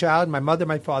an only child. My mother,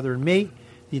 my father, and me.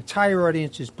 The entire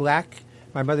audience is black.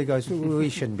 My mother goes, "We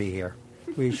shouldn't be here.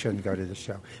 We shouldn't go to the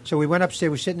show." So we went upstairs.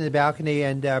 We're sitting in the balcony,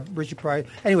 and Richard Pryor.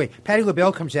 Anyway, Patti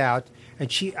LaBelle comes out, and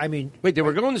Wait, they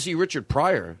were going to see Richard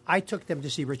Pryor. I took them to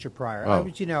see Richard Pryor. Oh. I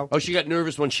was, Oh, she got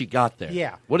nervous when she got there.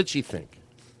 Yeah. What did she think?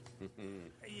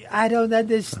 I don't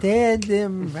understand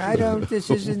him. This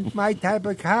isn't my type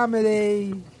of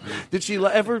comedy. Did she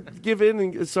ever give in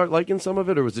and start liking some of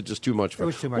it, or was it just too much for her? It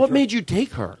was too much What for her. made you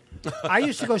take her? I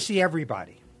used to go see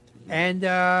everybody. And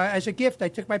as a gift, I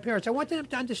took my parents. I wanted them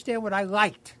to understand what I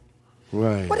liked.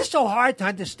 Right. What is so hard to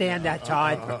understand that,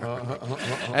 Todd?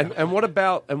 And what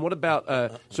about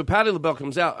so Patti LaBelle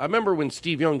comes out. I remember when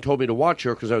Steve Young told me to watch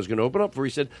her because I was going to open up for her.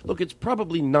 He said, "Look, it's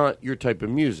probably not your type of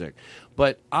music."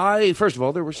 But first of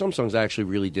all, there were some songs I actually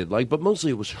really did like, but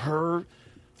mostly it was her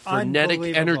frenetic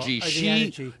Unbelievable. energy. The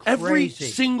energy. Every Crazy.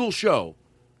 single show,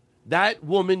 that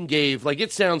woman gave, like,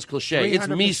 it sounds cliche. It's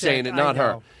me 300%, saying it, I not her.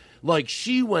 know. Like,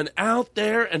 she went out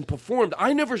there and performed.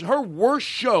 Her worst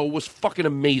show was fucking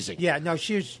amazing. Yeah, no,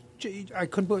 I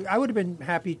couldn't believe. I would have been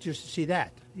happy just to see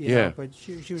that. You Yeah. know, but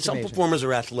she was Some amazing. performers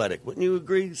are athletic. Wouldn't you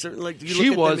agree? Certainly, like, you She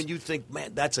look at was. them and you think,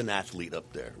 man, that's an athlete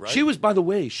up there, right? She was, by the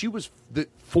way,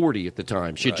 40 at the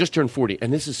time. She had just turned 40.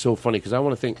 And this is so funny because I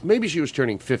want to think maybe she was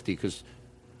turning 50 because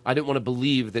I didn't want to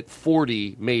believe that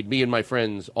 40 made me and my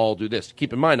friends all do this.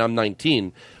 Keep in mind, I'm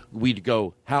 19. We'd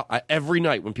go every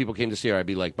night when people came to see her. I'd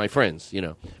be like, my friends,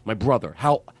 my brother.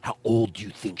 How old do you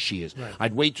think she is? Right.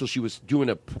 I'd wait till she was doing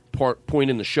a point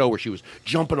in the show where she was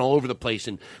jumping all over the place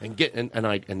and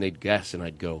they'd guess and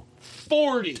I'd go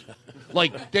 40.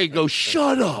 Like they'd go,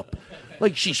 shut up.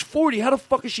 Like, she's 40. How the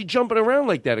fuck is she jumping around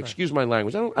like that? Excuse my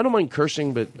language. I don't mind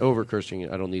cursing, but over cursing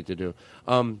I don't need to do.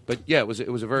 But yeah, it was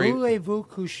a very. Voulez-vous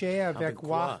coucher avec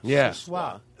moi? Yeah.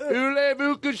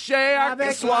 Voulez-vous coucher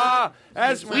avec moi?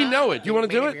 As we know it. Do you want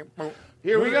to do it?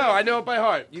 Here we go. I know it by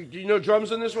heart. Do you know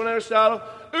drums on this one, Aristotle?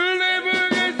 Voulez-vous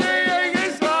coucher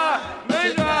avec moi?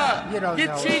 You don't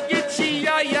know. Gitchy,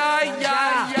 ya, ya,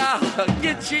 ya, ya.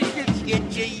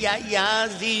 Gitchy, ya, ya,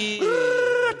 zi.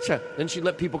 Then she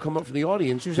let people come up from the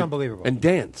audience. She was unbelievable. And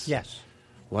dance. Yes.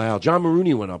 Wow. John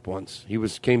Maroney went up once. He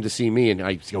came to see me, and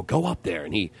I go up there.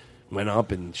 And he went up,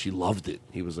 and she loved it.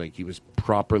 He was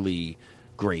properly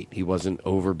great. He wasn't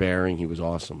overbearing. He was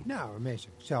awesome. No,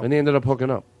 amazing. And they ended up hooking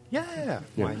up. Yeah.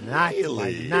 Why not?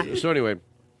 Why not? So anyway,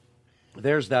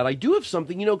 there's that. I do have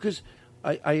something, because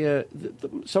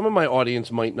some of my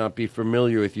audience might not be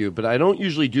familiar with you, but I don't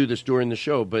usually do this during the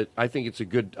show. But I think it's a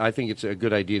good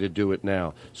idea to do it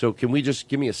now. So can we just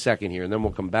give me a second here, and then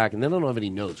we'll come back, and then I don't have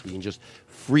any notes. We can just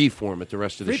free form it the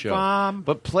rest of the show. Bomb.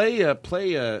 But play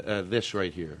this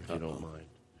right here, if you don't mind.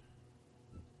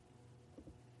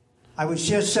 I was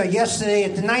just yesterday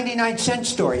at the 99-cent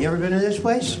store. You ever been to this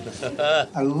place?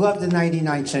 I love the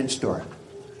 99-cent store.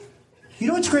 You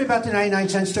know what's great about the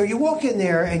 99-cent store? You walk in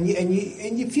there and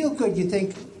you feel good. You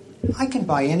think, I can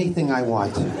buy anything I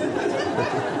want.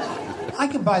 I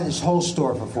can buy this whole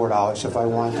store for $4 if I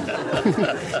want.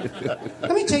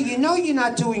 Let me tell you, you're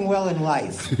not doing well in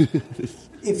life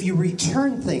if you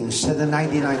return things to the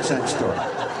 99-cent store.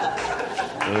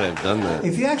 Oh, I've done that.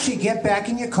 If you actually get back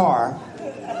in your car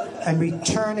and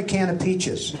return a can of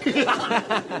peaches.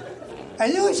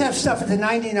 And they always have stuff at the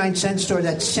 99-cent store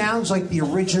that sounds like the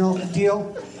original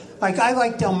deal. Like, I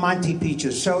like Del Monte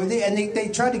peaches. So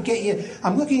they try to get you.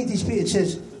 I'm looking at these peaches. It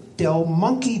says Del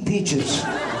Monkey peaches.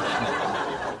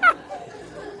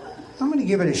 I'm going to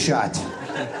give it a shot.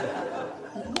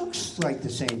 It looks like the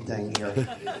same thing here.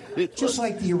 Just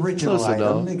like the original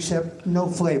item, except no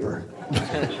flavor.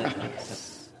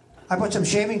 I put some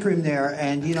shaving cream there,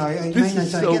 and, I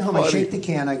get home, I shake the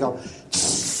can, I go...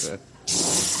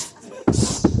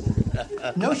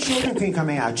 No shaving cream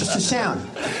coming out, just a sound.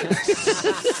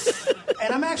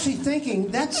 And I'm actually thinking,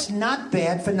 that's not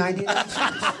bad for 99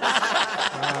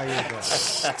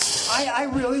 cents. I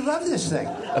really love this thing.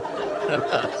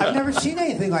 I've never seen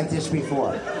anything like this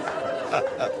before.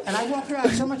 And I walk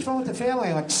around, so much fun with the family.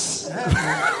 I'm like,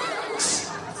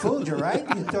 fooled you, right?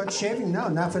 You thought shaving? No,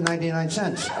 not for 99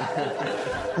 cents.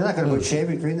 They're not going to put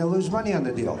shaving cream. They'll lose money on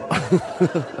the deal.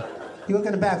 You look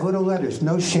in the back, little letters,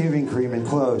 no shaving cream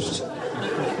enclosed.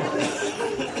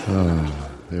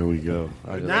 There we go.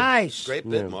 Nice. Great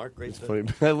bit, Mark. Great bit. Funny.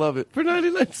 I love it. For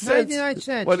 99 cents. 99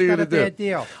 cents. What are you going to do? Bad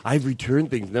deal. I returned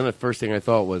things. Then the first thing I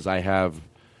thought was I have...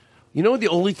 the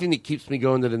only thing that keeps me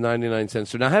going to the 99 cents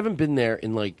store... Now, I haven't been there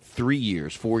in like 4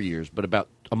 years, but about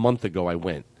a month ago I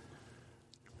went.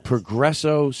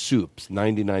 Progresso soups,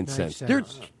 99 cents. They're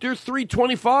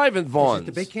 $3.25 in Vaughn's. Is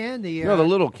it the big can? No, the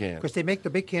little can. Because they make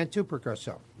the big can too,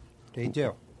 Progresso. They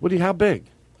do. How big?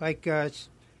 Like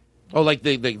like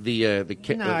the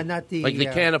can. No, not the like the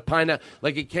can of pineapple,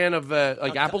 like a can of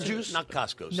apple juice. Not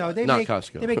Costco. No, they not make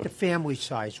Costco. They make the family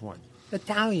size one.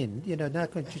 Italian,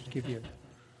 not going to just give you.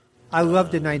 I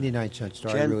love the 99 cent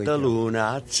store. I really do.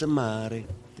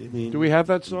 Do we have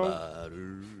that song?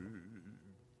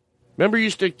 Remember you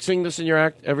used to sing this in your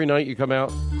act every night you come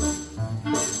out?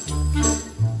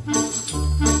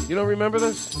 You don't remember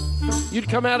this? You'd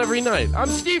come out every night. I'm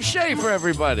Steve Schaffer,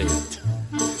 everybody.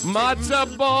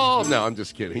 Matzo ball. No, I'm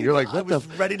just kidding. You're like, what I was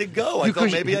ready to go. I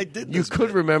thought maybe I did this. You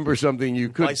could remember something. You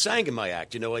could. Well, I sang in my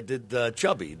act. I did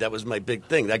Chubby. That was my big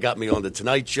thing. That got me on the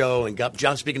Tonight Show and got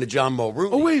John. Speaking to John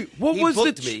Mulrooney. Oh wait, what was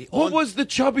the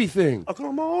Chubby thing? Oh,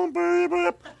 come on,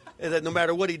 baby. And that no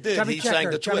matter what he did, Chubby he Checker, sang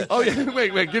the twist. Oh yeah,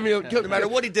 wait, give me a. No matter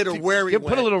what he did or where he went,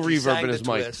 put a little he reverb sang in his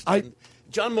the mic. twist.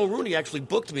 John Mulrooney actually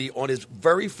booked me on his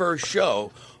very first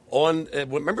show.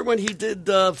 Remember when he did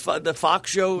the Fox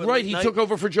show? Right, he took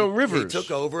over for Joan Rivers. He took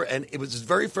over, and it was his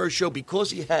very first show because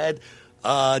he had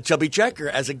Chubby Checker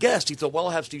as a guest. He thought, well,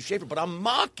 I'll have Steve Schaffer, but I'm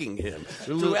mocking him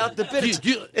throughout the bit.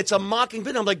 It's a mocking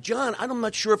bit. I'm like, John, I'm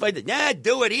not sure if I did. Yeah,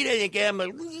 do it. He didn't again.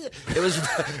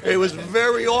 It was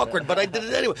very awkward, but I did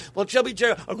it anyway. Well, Chubby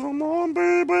Checker, come on,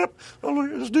 baby,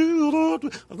 let's do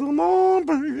that. Come on,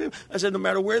 baby. I said, no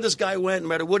matter where this guy went, no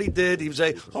matter what he did, he would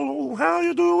say, hello, how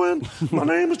you doing? My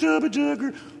name is Chubby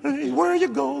Checker. Hey, where you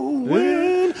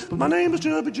going? My name is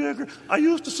Chubby Checker. I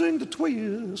used to sing the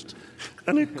twist,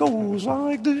 and it goes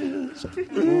like this.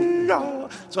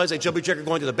 So I say, Chubby Checker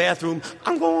going to the bathroom.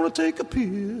 I'm going to take a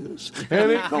piss,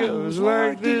 and it goes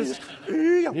like this.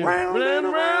 Round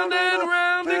and round and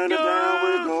round it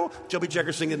goes. Chubby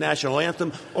Checker sing the national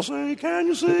anthem. I'll say, can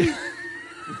you see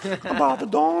about the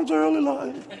dawn's early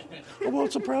light?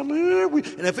 What's a proudly we?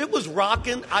 And if it was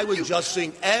rocking, I would just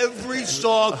sing every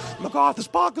song. MacArthur's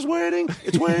Park is waiting.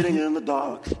 It's waiting in the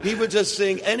dark. He would just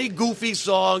sing any goofy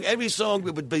song. Every song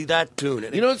would be that tune.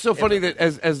 And you know, it's so funny that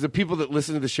as the people that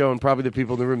listen to the show and probably the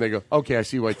people in the room, they go, okay, I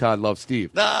see why Todd loves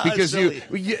Steve. Because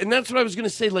and that's what I was going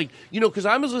to say. Like, because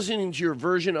I was listening to your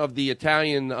version of the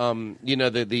Italian,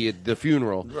 the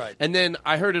funeral. Right. And then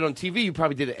I heard it on TV. You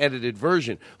probably did an edited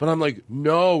version. But I'm like,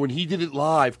 no, when he did it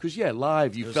live, because,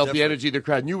 live, you felt the energy of the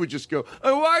crowd, and you would just go,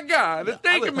 oh, my God,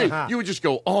 think of me. You would just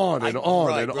go on and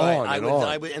on and on and on.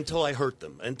 I would, until I hurt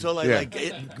them, until I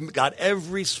got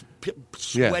every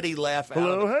sweaty laugh out.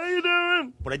 Hello, how you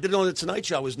doing? When I did it on the Tonight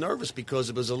Show, I was nervous because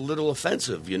it was a little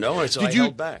offensive, and so I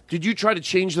held back. Did you try to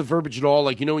change the verbiage at all?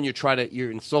 Like, when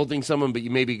you're insulting someone, but you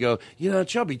maybe go,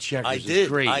 Chubby Checkers is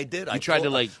great. I did.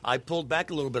 I pulled back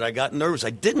a little bit. I got nervous.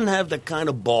 I didn't have the kind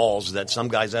of balls that some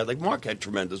guys had. Like Mark had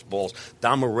tremendous balls.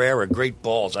 Dom Herrera, great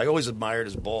balls. I always admired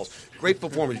his balls. Great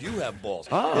performance. You have balls.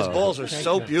 His balls are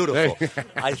so beautiful.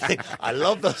 I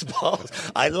love those balls.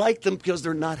 I like them because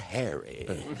they're not hairy.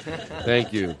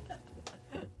 Thank you.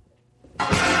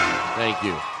 Thank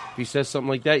you. If he says something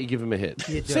like that, you give him a hit.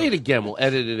 Say it again. We'll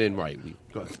edit it in right.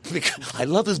 Go ahead. I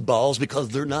love his balls because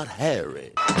they're not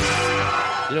hairy.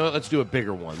 You know what? Let's do a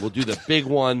bigger one. We'll do the big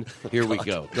one. Here we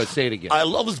go. Go say it again. I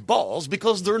love his balls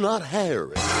because they're not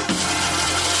hairy.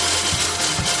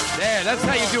 There, that's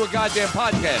how you do a goddamn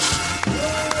podcast.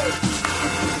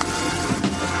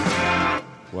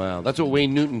 Wow, that's what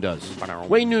Wayne Newton does.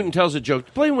 Wayne Newton tells a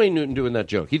joke. Play Wayne Newton doing that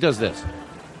joke. He does this.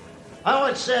 I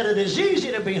once said it is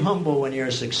easy to be humble when you're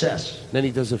a success. Then he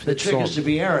does a The trick is to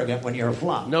be arrogant when you're a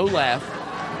flop. No laugh,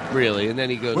 really. And then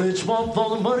he goes... When it's one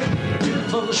for the money, two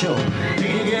for the show.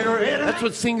 That's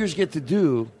what singers get to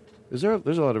do. There's a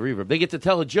lot of reverb. They get to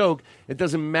tell a joke. It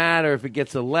doesn't matter if it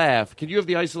gets a laugh. Can you have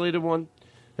the isolated one?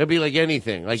 It'd be like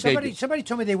anything. Like somebody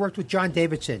told me they worked with John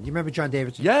Davidson. You remember John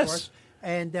Davidson? Yes.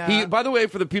 And he, by the way,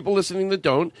 for the people listening that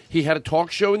don't, he had a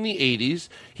talk show in the 80s.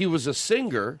 He was a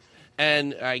singer,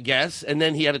 and I guess, and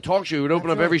then he had a talk show. He would open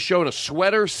up every show in a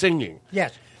sweater singing.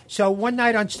 Yes. So one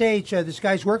night on stage, this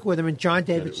guy's working with him, and John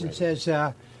Davidson says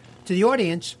to the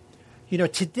audience,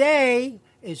 today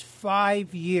is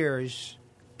 5 years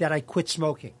that I quit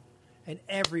smoking. And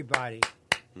everybody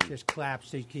just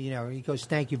claps. He goes,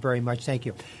 thank you very much, thank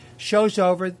you. Show's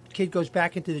over. The kid goes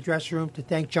back into the dressing room to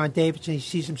thank John Davidson. He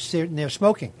sees him sitting there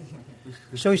smoking.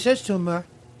 So he says to him, I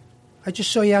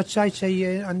just saw you outside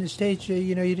say on the stage,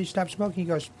 you didn't stop smoking. He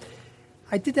goes,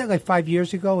 I did that like 5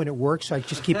 years ago, and it works, so I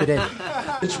just keep it in.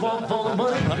 It's one for the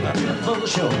money, two for the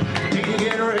show. You can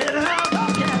get her in and out.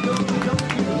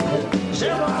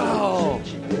 Oh,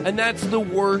 and that's the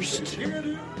worst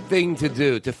thing to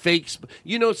do, to fake.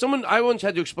 I once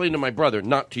had to explain to my brother,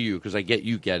 not to you, because I get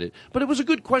you get it, but it was a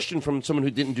good question from someone who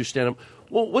didn't do stand-up.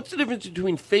 Well, what's the difference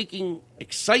between faking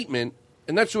excitement,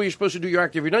 and that's the way you're supposed to do your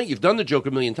act every night? You've done the joke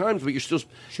a million times, but you're still...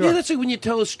 Sure. Yeah, that's like when you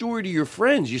tell a story to your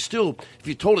friends. You still, if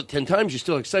you told it 10 times, you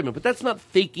still have excitement, but that's not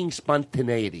faking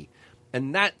spontaneity.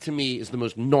 And that, to me, is the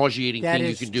most nauseating thing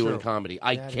you can do in comedy.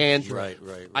 I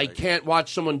can't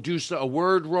watch someone do a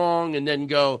word wrong and then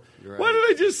go, why did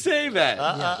I just say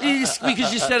that?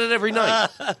 Because you said it every night.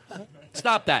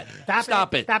 Stop that.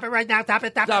 Stop it. Stop it right now. Stop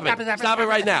it. Stop it. Stop it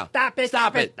right now. Stop it.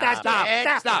 Stop it. Stop.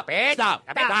 Stop it. Stop.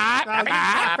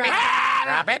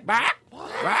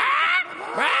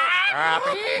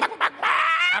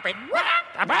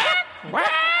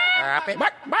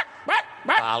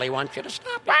 Polly wants you to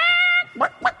stop it.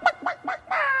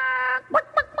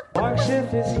 Mark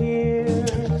Schiff is here.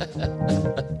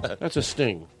 That's a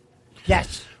sting.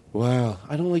 Yes. Wow.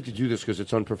 I don't like to do this because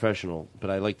it's unprofessional, but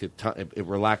I like to. It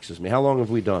relaxes me. How long have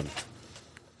we done?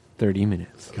 30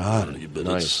 minutes. God,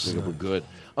 nice. We're good.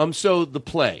 So the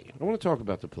play. I want to talk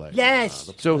about the play.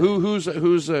 Yes. So who's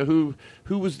in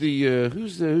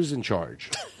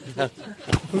charge?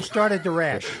 Who started the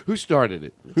rash? Who started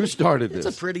it? Who started this?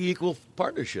 It's a pretty equal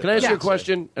partnership. Can I ask you a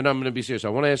question? And I'm going to be serious. I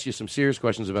want to ask you some serious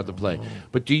questions about the play.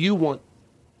 But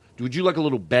would you like a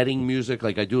little betting music?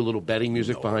 Like I do a little betting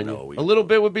music behind you? A little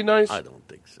bit would be nice? I don't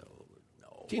think so.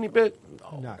 No. Teeny bit?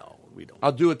 No, we don't.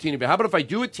 I'll do a teeny bit. How about if I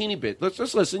do a teeny bit? Let's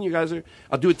just listen, you guys.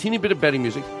 I'll do a teeny bit of betting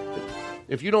music.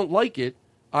 If you don't like it,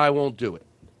 I won't do it.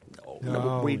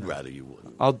 No, we'd rather you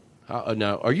wouldn't.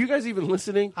 Now, are you guys even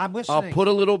listening? I'm listening. I'll put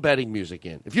a little betting music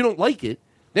in. If you don't like it,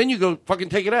 then you go fucking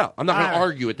take it out. I'm not going to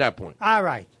argue at that point. All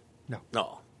right.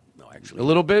 No, actually. A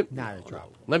little bit? Not a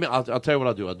drop. I'll tell you what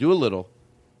I'll do. I'll do a little.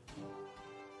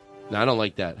 No, I don't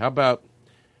like that. How about,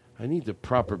 I need the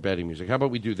proper betting music. How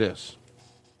about we do this?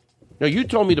 Now, you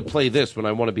told me to play this when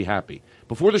I want to be happy.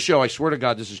 Before the show, I swear to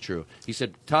God this is true. He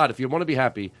said, Todd, if you want to be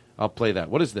happy, I'll play that.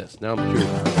 What is this? Now I'm curious.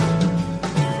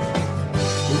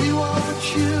 We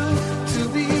want you to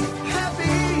be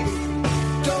happy.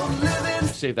 Don't live in.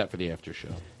 Save that for the after show.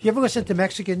 You ever listen to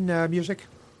Mexican music?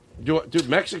 Dude,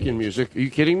 Mexican music? Are you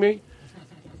kidding me?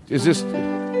 Is this...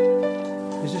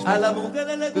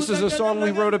 This is a song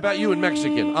we wrote about you in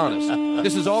Mexican, honest.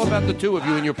 This is all about the two of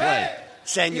you in your play.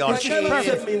 Senor Chief.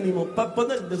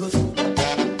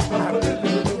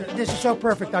 This is so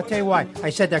perfect. I'll tell you why. I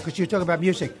said that because you're talking about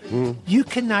music. You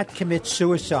cannot commit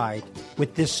suicide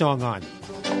with this song on.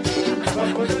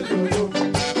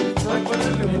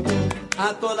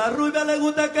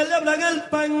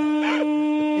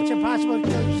 It's impossible to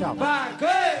kill yourself.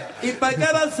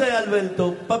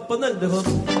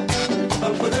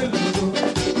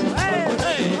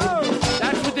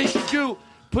 That's what they should do.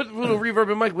 Put a little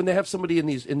reverb in mic when they have somebody in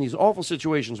these awful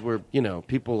situations where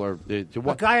people are a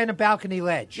guy on a balcony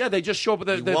ledge. Yeah, they just show up.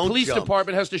 The police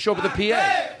department has to show up with the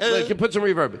PA. They can put some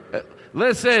reverb.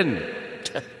 Listen,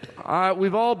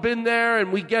 we've all been there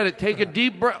and we get it. Take a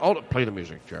deep breath. Hold on, play the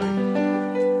music, Jerry.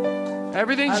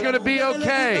 Everything's going to be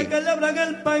okay.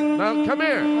 Now, come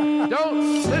here.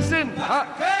 Don't listen.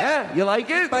 You like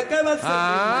it?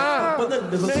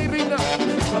 Maybe not.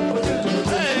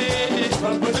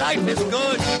 Life is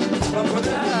good.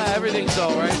 Everything's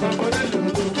all right.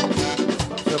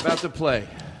 So about to play.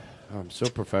 I'm so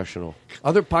professional.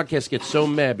 Other podcasts get so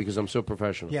mad because I'm so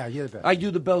professional. Yeah, you're the best. I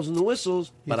do the bells and the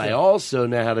whistles, but I also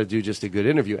know how to do just a good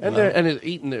interview. And they're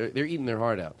eating their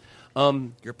heart out.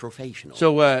 You're professional.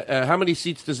 So how many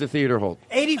seats does the theater hold?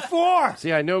 84.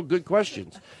 See, I know good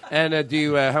questions. And do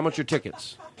you? How much are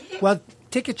tickets? Well,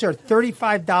 tickets are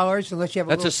 $35 unless you have.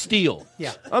 That's a steal.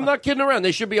 Yeah, I'm not kidding around.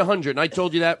 They should be $100. And I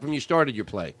told you that when you started your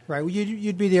play. Right. Well,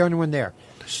 you'd be the only one there.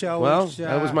 So well, it's,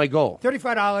 that was my goal.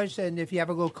 $35, and if you have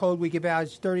a little code we give out,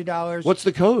 it's $30. What's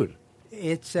the code?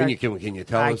 It's. Can you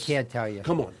tell us? I can't tell you.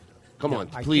 Come on. Come on,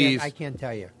 I please. I can't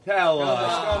tell you. Tell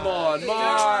us. Come on,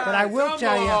 Mark. But I will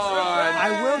tell you.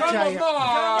 I will tell you.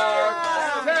 Mark.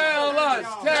 Tell us.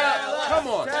 Come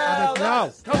on.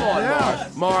 No. Come on,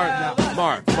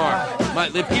 Mark.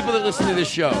 Mark. The people that listen to this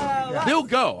show, they'll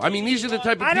go. I mean, these are the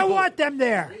type of people. I don't want them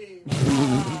there.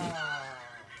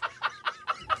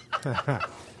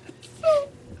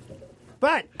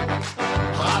 But.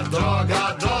 Hot dog,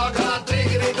 hot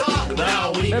diggity dog.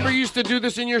 Now we Remember you used to do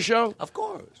this in your show? Of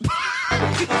course.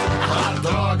 hot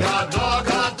dog,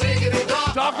 hot diggity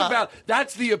dog. Talk about,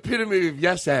 that's the epitome of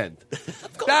yes and.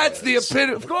 That's the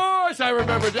epitome. Of course I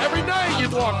remember it. Every night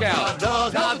you'd walk out. Hot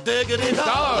dog, hot diggity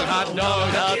dog. Hot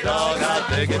dog, hot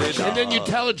diggity dog. And then you'd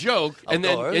tell a joke, and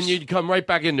you'd come right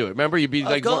back into it. Remember? You'd be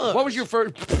like, what was your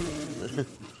first...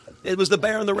 It was the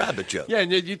bear and the rabbit joke. Yeah,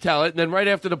 and you tell it, and then right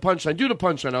after the punchline, do the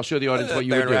punchline. I'll show the audience what you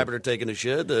bear would and do. rabbit are taking a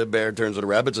shit. The bear turns to the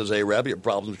rabbit, says, "Hey, rabbit, your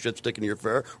problem's shit sticking to your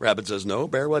fur." Rabbit says, "No."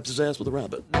 Bear wipes his ass with a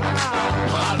rabbit.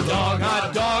 Hot dog,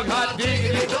 hot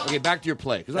diggity dog. Okay, back to your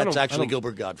play. That's actually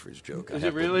Gilbert Godfrey's joke. Is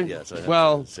it really? Yes. I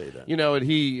have to say that. You know,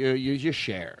 you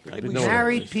share.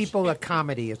 Married People, a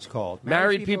Comedy, it's called.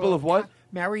 Married People of what?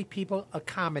 Married People, a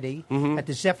Comedy at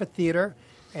the Zephyr Theater.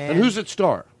 And who's it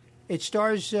star? It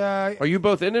stars... are you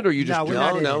both in it, or you just...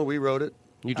 No, we wrote it.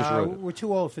 You just wrote it. We're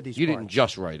too old for these You parts. didn't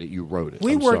just write it, you wrote it.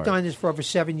 We worked on this for over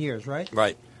 7 years, right?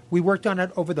 Right. We worked on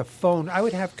it over the phone. I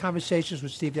would have conversations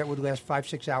with Steve that would last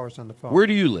 5-6 hours on the phone. Where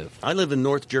do you live? I live in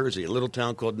North Jersey, a little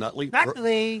town called Nutley.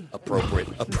 Nutley.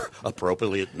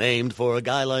 Appropriately named for a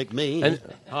guy like me. And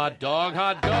hot dog.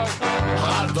 Hot dog,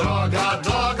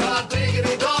 hot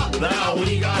diggity dog. Now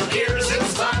we got ears,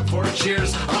 it's time for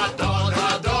cheers. Hot dog,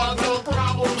 no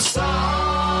problem solved.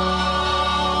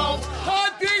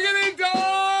 Hot diggity dog!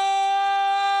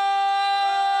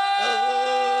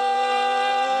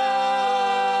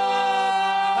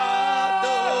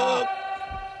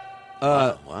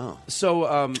 Wow.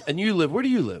 So, and you live? Where do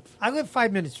you live? I live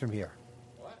 5 minutes from here.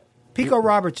 Pico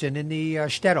Robertson in the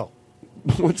Shtetl.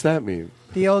 What's that mean?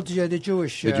 The old the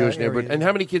Jewish neighborhood. And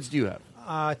how many kids do you have?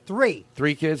 3.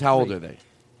 3 kids. How old are they?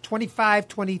 25,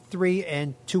 23,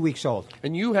 and 2 weeks old.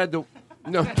 And you had the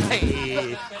no.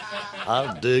 Hey,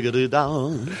 I'll diggity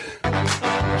dog.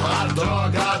 Hot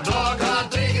dog,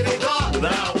 hot diggity dog.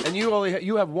 Now. And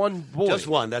you have one boy. Just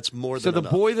one. That's more than So the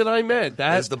enough. boy that I met,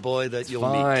 That's the boy that you'll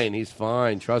fine. meet. He's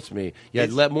fine. Trust me. You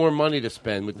had let more money to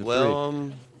spend with the 3.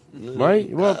 Well, Right?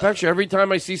 Well, actually, every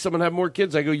time I see someone have more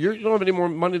kids, I go, you don't have any more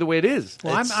money the way it is.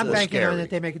 Well, I'm banking scary. on that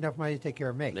they make enough money to take care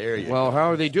of me. There you Well,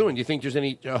 how are they doing? Do you think there's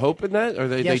any hope in that? Or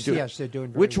Yes, they do? yes, they're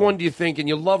doing very Which well. one do you think? And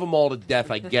you love them all to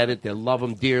death. I get it. They love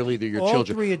them dearly. They're your All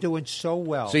children. 3 are doing so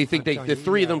well. So you think I'm telling the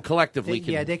 3 of them collectively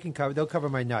can? Yeah, they can cover. They'll cover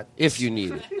my nut. If you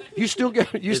need it, you still get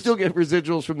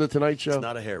residuals from the Tonight Show. It's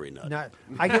not a hairy nut.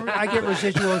 I get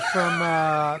residuals from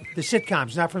the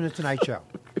sitcoms, not from the Tonight Show.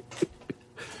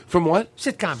 From what?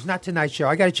 Sitcoms, not Tonight Show.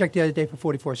 I got a check the other day for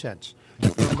 44 cents.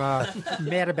 From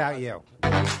Mad About You.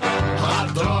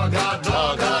 Hot dog,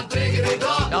 hot diggity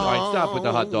dog. All right, stop with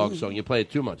the hot dog song. You play it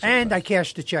too much. And I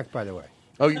cashed the check, by the way.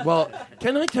 Oh, well,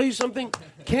 can I tell you something?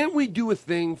 Can't we do a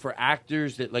thing for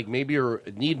actors that like maybe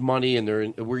need money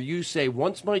and where you say,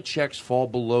 once my checks fall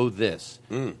below this,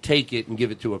 take it and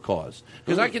give it to a cause?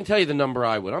 Because I can tell you the number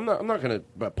I would. I'm not going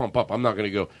to pump up. I'm not going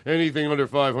to go, anything under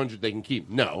 500 they can keep.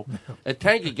 No. A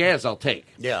tank of gas I'll take.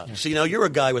 Yeah. See, now you're a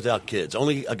guy without kids.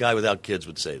 Only a guy without kids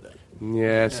would say that.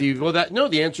 Yeah, see, well,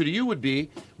 the answer to you would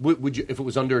be, would you, if it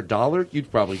was under $1,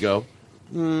 you'd probably go,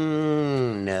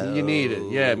 no. You need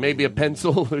it. Yeah, maybe a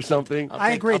pencil or something.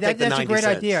 I agree. That's a great 90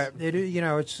 idea.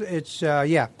 It's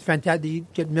fantastic. You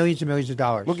get millions and millions of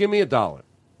dollars. Well, give me $1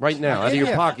 right now out of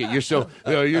your pocket. You're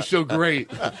so great.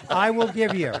 I will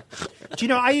give you. Do you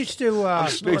know? I used to.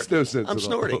 Makes no sense. I'm at all.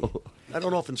 snorting. I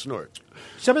don't often snort.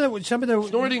 Some of the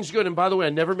Snorting's good. And by the way, I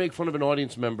never make fun of an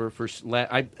audience member for.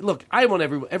 I want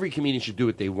every comedian should do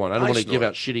what they want. I don't want to give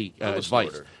out shitty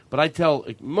advice. But I tell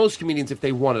most comedians if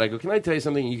they want it, I go, can I tell you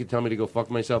something? And you can tell me to go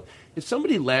fuck myself. If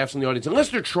somebody laughs in the audience, unless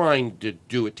they're trying to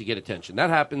do it to get attention, that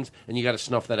happens, and you got to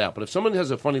snuff that out. But if someone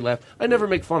has a funny laugh, I never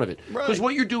make fun of it because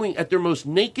what you're doing at their most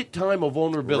naked time of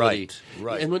vulnerability,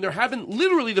 right, and when they're having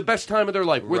literally the best time of their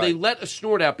life, where they let a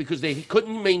snort out because they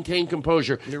couldn't maintain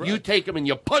composure, you take them and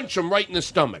you punch them right in the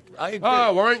stomach. I agree.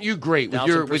 Oh, aren't you great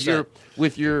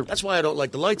with your? That's why I don't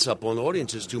like the lights up on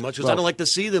audiences too much because I don't like to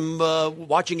see them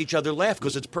watching each other laugh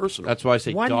because it's personal. That's why I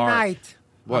say one dark. night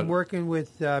I'm working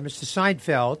with Mr.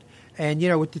 Seinfeld, and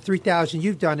with the 3,000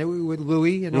 you've done it with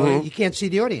Louis, and all, you can't see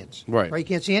the audience, right? You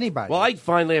can't see anybody. Well, I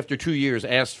finally, after 2 years,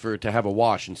 asked to have a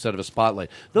wash instead of a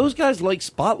spotlight. Those guys like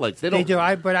spotlights. They do.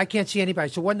 But I can't see anybody.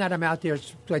 So one night I'm out there,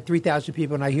 it's like 3,000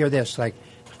 people, and I hear this like,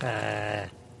 and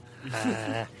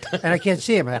I can't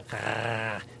see him. And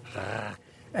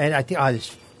I think,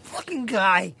 this fucking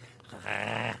guy.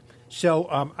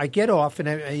 So I get off, and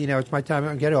it's my time.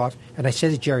 I get off, and I say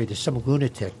to Jerry, "There's some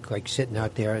lunatic sitting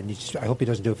out there, and I hope he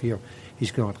doesn't do it for you." He's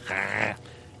going.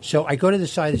 So I go to the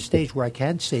side of the stage where I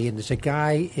can see, and there's a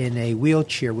guy in a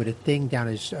wheelchair with a thing down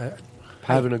his.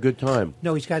 Having a good time.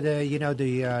 No, he's got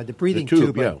the breathing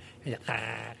tube.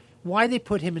 Yeah. Why they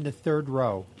put him in the third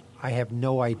row, I have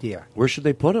no idea. Where should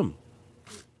they put him?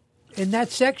 In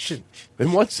that section.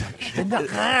 In what section? In the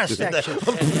section.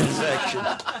 section.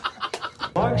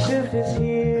 Mark Schiff is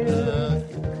here.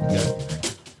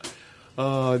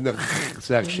 No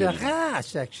section.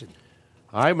 Section.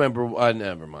 I remember.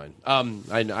 Never mind.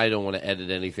 I don't want to edit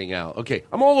anything out. Okay,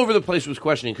 I'm all over the place with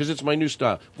questioning because it's my new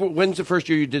style. When's the first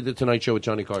year you did the Tonight Show with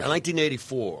Johnny Carson?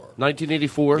 1984.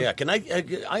 1984. Yeah. Can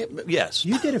I yes.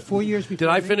 You did it 4 years before. Did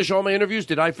I finish all my interviews?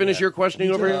 Did I finish your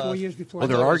questioning over here? 4 years before. Oh,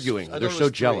 they're arguing. They're so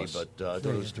jealous. But I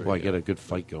thought it was 3. Well, I get a good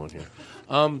fight going here.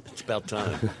 It's about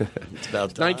time. It's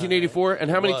about time. 1984. And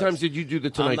how many times did you do the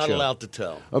Tonight Show? I'm not allowed to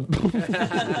tell.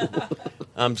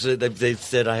 They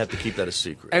said I have to keep that a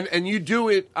secret. And you do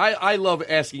it. I love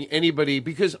asking anybody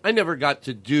because I never got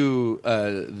to do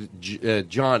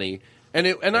Johnny, and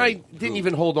I didn't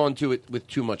even hold on to it with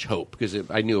too much hope because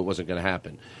I knew it wasn't going to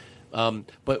happen.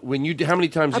 But when you, how many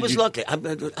times? I was lucky.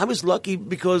 I was lucky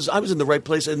because I was in the right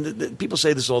place, and people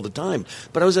say this all the time.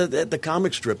 But I was at the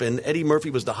comic strip, and Eddie Murphy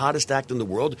was the hottest act in the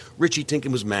world. Richie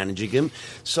Tinkin was managing him.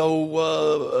 So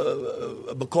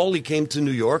Macaulay came to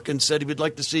New York and said he would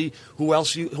like to see who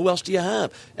else do you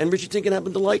have? And Richie Tinkin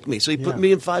happened to like me, so he put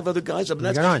me and 5 other guys up. And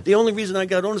that's the only reason I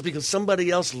got on is because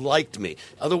somebody else liked me.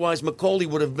 Otherwise, Macaulay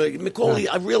would have.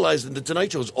 I realized that the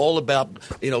Tonight Show is all about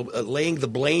laying the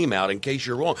blame out in case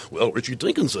you're wrong. well, Richie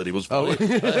Tinkins said he was funny.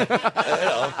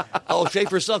 Oh,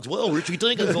 Schaffer sucks. Well, Richie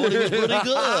Tinkins thought he was pretty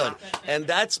good. And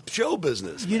that's show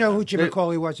business. You know who Jim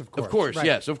McCauley was, of course. Of course, right.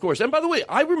 yes, of course. And by the way,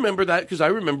 I remember that because I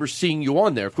remember seeing you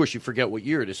on there. Of course, you forget what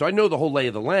year it is. So I know the whole lay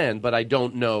of the land, but I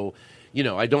don't know,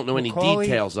 I don't know any McCauley,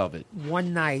 details of it.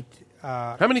 One night.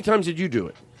 How many times did you do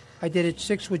it? I did it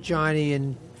 6 with Johnny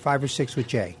and 5 or 6 with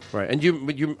Jay. Right. And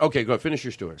you okay, go ahead, finish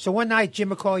your story. So one night, Jim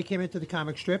McCauley came into the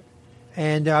comic strip,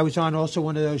 and I was on also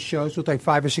one of those shows with like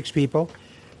 5 or 6 people,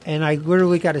 and I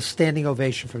literally got a standing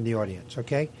ovation from the audience,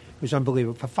 okay? It was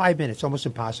unbelievable. For 5 minutes, almost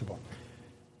impossible.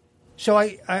 So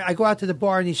I go out to the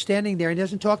bar, and he's standing there, and he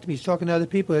doesn't talk to me. He's talking to other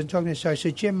people. He doesn't talk to me. So I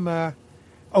said, Jim, I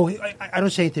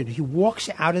don't say anything. He walks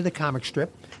out of the comic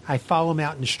strip. I follow him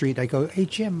out in the street. I go, hey,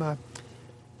 Jim,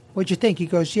 what'd you think? He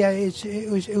goes, yeah,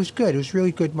 it was good. It was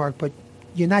really good, Mark, but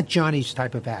you're not Johnny's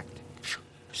type of act.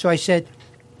 So I said,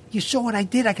 you saw what I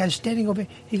did? I got a standing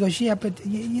ovation. He goes, yeah, but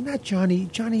you're not Johnny.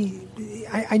 Johnny,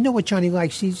 I know what Johnny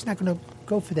likes. He's not going to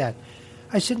go for that.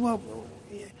 I said, well,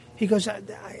 he goes,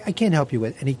 I can't help you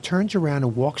with it. And he turns around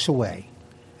and walks away.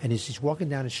 And as he's walking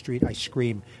down the street, I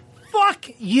scream, fuck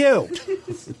you!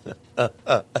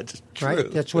 That's true.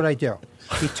 Right? That's what I do.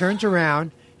 He turns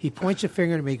around, he points a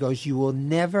finger at me, he goes, you will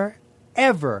never,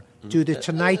 ever do the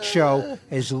Tonight Show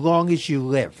as long as you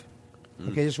live.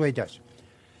 Okay, this is what he does.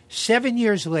 7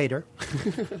 years later,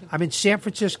 I'm in San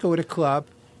Francisco at a club,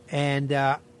 and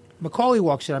McCauley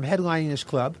walks in. I'm headlining this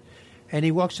club, and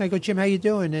he walks in. I go, Jim, how you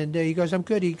doing? And he goes, I'm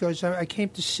good. He goes, I came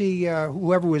to see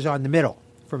whoever was on the middle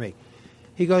for me.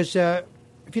 He goes, if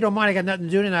you don't mind, I got nothing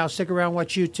to do tonight. I'll stick around and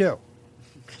watch you too.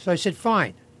 So I said,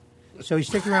 fine. So he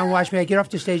stick around and watch me. I get off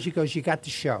the stage. He goes, you got the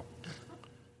show.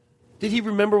 Did he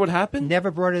remember what happened? Never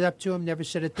brought it up to him. Never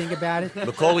said a thing about it.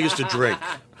 McCauley used to drink.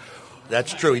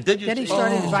 That's true. He did. Then he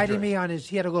started inviting me on his.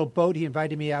 He had a little boat. He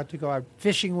invited me out to go out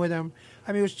fishing with him.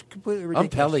 I mean, it was completely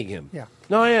ridiculous. I'm telling him. Yeah.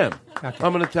 No, I am. Okay.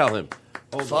 I'm going to tell him.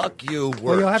 Fuck you. Works.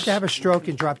 Well, you'll have to have a stroke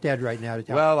and drop dead right now to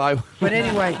tell. Well, But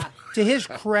anyway, to his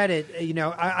credit,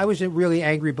 I was a really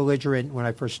angry belligerent when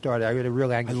I first started. I had a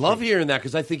real angry. I love hearing that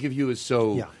because I think of you as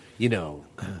so,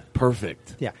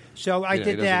 perfect. Yeah. So I did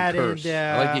he doesn't that, curse.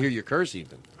 and I like to hear you curse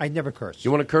even. I never curse.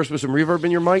 You want to curse with some reverb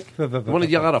in your mic? You want to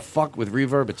yell out a fuck with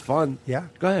reverb? It's fun. Yeah.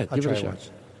 Go ahead. I'll give try it a shot. once.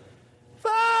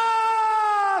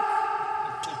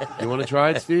 You want to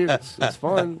try it, Steve? It's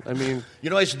fun. I mean,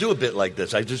 I used to do a bit like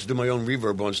this. I used to do my own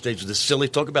reverb on stage. This silly,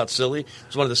 talk about silly.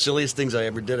 It's one of the silliest things I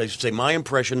ever did. I used to say my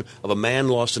impression of a man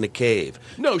lost in a cave.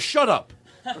 No, shut up.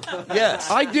 Yes.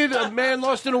 I did A Man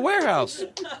Lost in a Warehouse.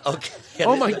 Okay.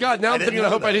 Oh, my God. Now I'm thinking, I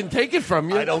hope I didn't take it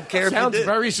from you. I don't care Sounds if you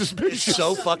did. very suspicious. It's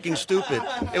so fucking stupid.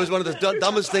 It was one of the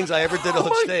dumbest things I ever did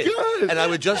on stage. God. And I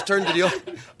would just turn to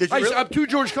the... Did you really? I'm to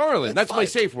George Carlin. That's my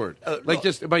safe word.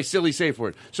 Just my silly safe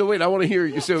word. So wait, I want to hear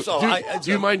you. So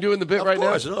do you mind doing the bit right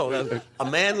now? Of course, no. A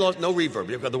man lost... No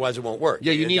reverb, otherwise it won't work.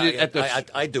 Yeah, you need it at the...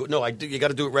 I do. No, I do. You got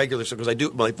to do it regularly because I do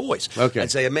it with my voice. Okay. I'd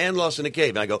say, a man lost in a cave.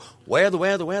 And I go, where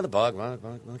the bug, man.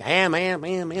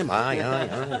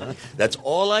 That's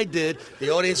all I did. The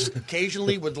audience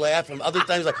occasionally would laugh, and other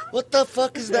times like, "What the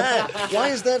fuck is that? Why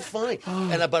is that funny?"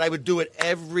 But I would do it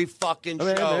every fucking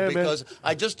show because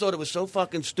I just thought it was so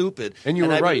fucking stupid. And you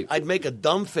were right. I'd make a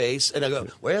dumb face, and I go,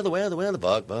 "Where the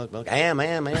bug,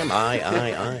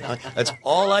 I." That's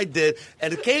all I did.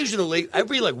 And occasionally,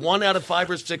 every 1 out of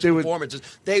 5 or 6 performances,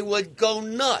 they would go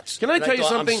nuts. Can I tell you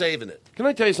something? I'm saving it. Can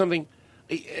I tell you something?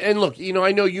 And look,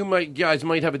 I know you guys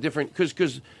might have a different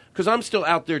because I'm still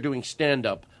out there doing stand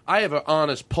up. I have an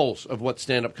honest pulse of what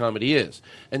stand-up comedy is.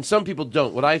 And some people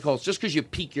don't. What I call it's just because you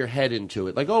peek your head into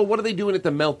it. Like, oh, what are they doing at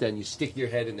the Meltdown? You stick your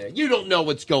head in there. You don't know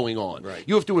what's going on. Right.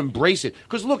 You have to embrace it.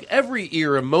 Because, look, every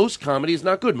era, most comedy is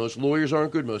not good. Most lawyers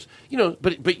aren't good. Most,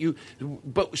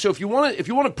 but so if you want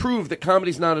to prove that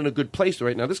comedy's not in a good place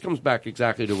right now, this comes back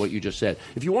exactly to what you just said.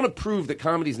 If you want to prove that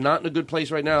comedy's not in a good place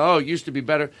right now, it used to be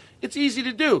better, it's easy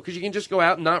to do because you can just go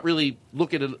out and not really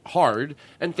look at it hard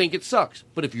and think it sucks.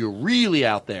 But if you're really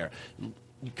out there,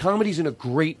 comedy's in a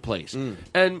great place.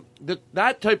 And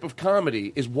that type of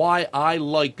comedy is why I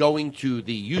like going to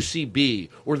the UCB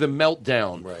or the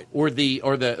Meltdown or the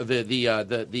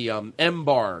M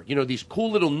Bar, these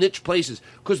cool little niche places,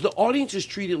 because the audience is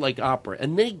treated like opera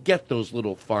and they get those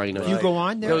little fine. You go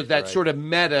on there? That sort of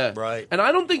meta. Right. And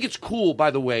I don't think it's cool,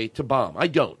 by the way, to bomb. I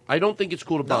don't think it's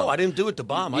cool to bomb. No, I didn't do it to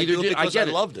bomb. I do it because I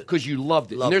loved it. Because you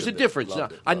loved it. And there's a difference.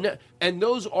 And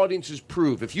those audiences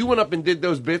prove, if you went up and did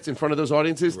those bits in front of those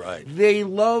audiences, they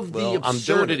love the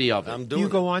absurdity of it. Do you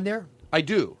go on there? I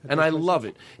do, and I love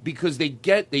it because they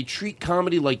treat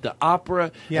comedy like the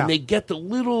opera, and they get the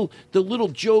little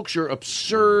jokes or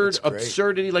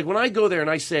absurdity. Like when I go there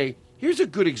and I say, Here's a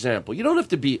good example. You don't have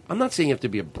to be, I'm not saying you have to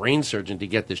be a brain surgeon to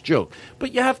get this joke,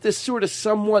 but you have to sort of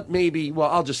somewhat maybe, well,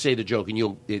 I'll just say the joke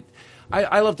and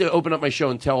I love to open up my show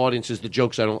and tell audiences the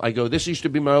jokes I go, this used to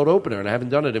be my old opener and I haven't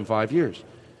done it in 5 years.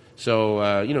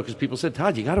 So, because people said,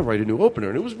 Todd, you got to write a new opener.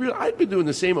 And it was real. I'd been doing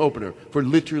the same opener for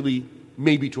literally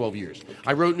maybe 12 years.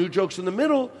 I wrote new jokes in the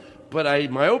middle, but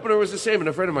my opener was the same. And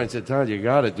a friend of mine said, Todd, you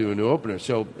got to do a new opener.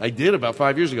 So I did about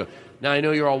 5 years ago. Now, I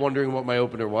know you're all wondering what my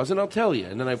opener was, and I'll tell you.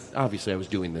 And then obviously I was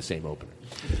doing the same opener.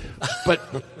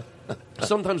 But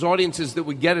sometimes audiences that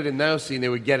would get it in Now Scene, they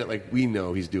would get it like, we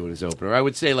know he's doing his opener. I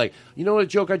would say, like, you know what a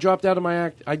joke I dropped out of my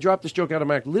act? I dropped this joke out of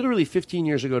my act literally 15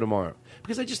 years ago tomorrow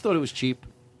because I just thought it was cheap.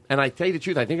 And I tell you the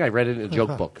truth, I think I read it in a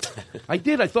joke book. I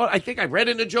did. I think I read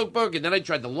it in a joke book, and then I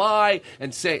tried to lie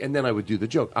and say, and then I would do the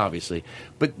joke, obviously.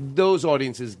 But those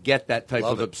audiences get that type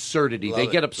of absurdity. They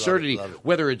get absurdity,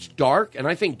 whether it's dark, and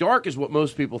I think dark is what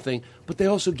most people think, but they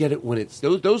also get it when it's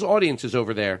those audiences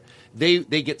over there. They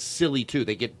get silly too.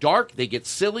 They get dark. They get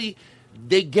silly.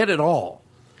 They get it all.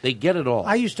 They get it all.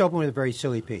 I used to open with a very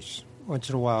silly piece once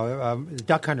in a while.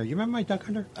 Duck Hunter. You remember my Duck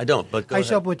Hunter? I don't, but go I used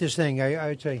to ahead. open with this thing. I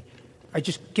would say, I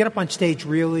just get up on stage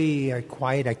really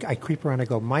quiet. I creep around. I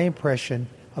go, my impression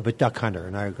of a duck hunter.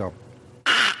 And I would go,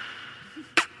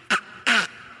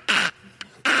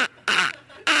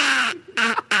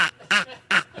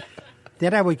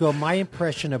 then I would go, my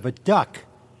impression of a duck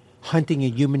hunting a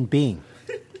human being.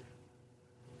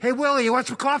 Hey, Willie, you want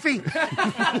some coffee?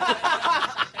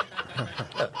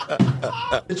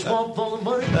 It's one for the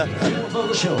money, two for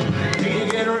the show. You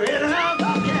get ready now.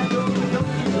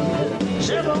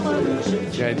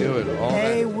 Can't do it. All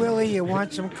Hey, Willie, you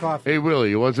want some coffee? Hey, Willie,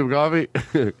 you want some coffee?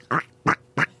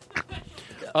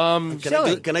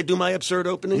 Can I do my absurd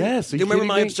opening? Yes. Do you remember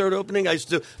my absurd opening? I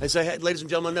say, hey, ladies and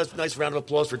gentlemen, nice round of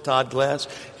applause for Todd Glass.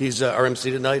 He's our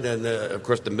MC tonight, and of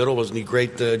course the middle wasn't he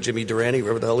great, Jimmy Durante,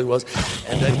 whoever the hell he was.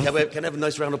 And then can I have a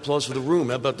nice round of applause for the room?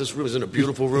 How about this room? Isn't it a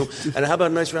beautiful room? And how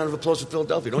about a nice round of applause for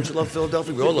Philadelphia? Don't you love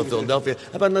Philadelphia? We all love Philadelphia.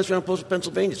 How about a nice round of applause for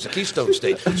Pennsylvania? It's the Keystone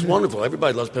State. It's wonderful.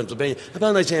 Everybody loves Pennsylvania. How about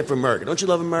a nice hand for America? Don't you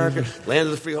love America? Land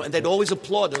of the free. And they'd always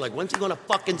applaud. They're like, when's he going to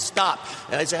fucking stop?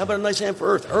 And I'd say, how about a nice hand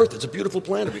for Earth? Earth, it's a beautiful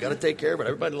planet. We got to take care of it.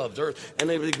 Everybody loves Earth.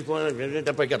 And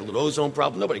everybody got a little ozone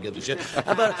problem. Nobody gives a shit.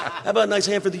 How about a nice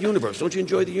hand for the universe? Don't you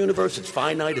enjoy the universe? It's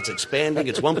finite. It's expanding.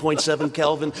 It's 1.7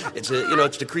 Kelvin. It's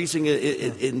it's decreasing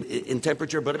in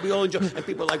temperature. But we all enjoy. And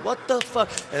people are like, what the fuck?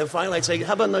 And finally, I'd say,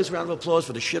 how about a nice round of applause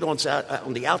for the shit on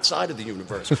the outside of the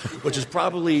universe, which is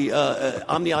probably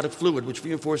amniotic fluid, which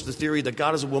reinforces the theory that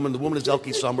God is a woman, the woman is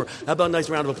Elkie Summer. How about a nice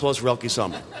round of applause for Elkie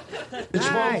Summer? It's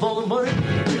one for the money,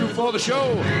 two for the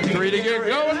show. 3 to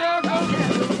get going now.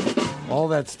 All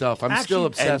that stuff. I'm still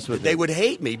obsessed with it. They would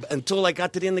hate me until I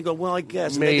got to the end and go, well, I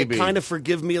guess. And Maybe. they kind of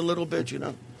forgive me a little bit, you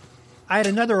know. I had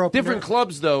another opener. Different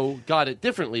clubs, though, got it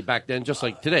differently back then, just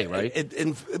like today, right?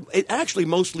 It actually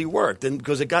mostly worked, and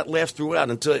because it got laughs throughout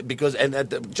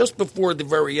just before the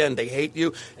very end, they hate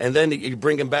you, and then you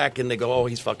bring them back, and they go, oh,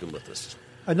 he's fucking with us.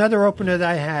 Another opener that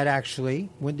I had, actually,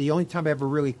 when the only time I ever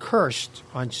really cursed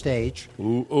on stage.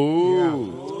 Ooh.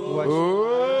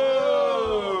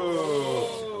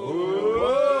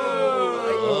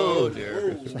 Oh,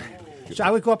 dear. So I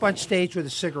would go up on stage with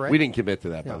a cigarette. We didn't commit to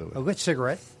that, by the way. A lit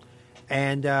cigarette.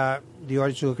 And the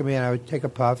audience would look at me, and I would take a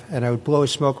puff, and I would blow a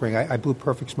smoke ring. I blew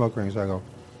perfect smoke rings. I go.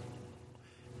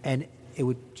 And it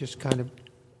would just kind of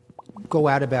go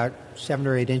out about 7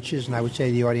 or 8 inches, and I would say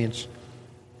to the audience,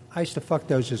 I used to fuck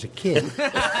those as a kid.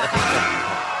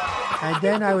 And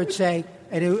then I would say,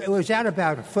 and it was out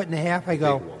about 1.5 foot. I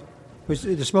go,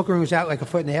 the smoke ring was out like 1.5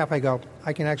 foot. I go,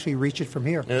 I can actually reach it from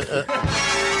here. What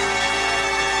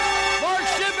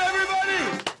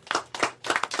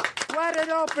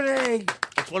an opening!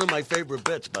 It's one of my favorite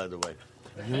bits, by the way.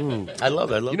 I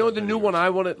love it. You know the new one I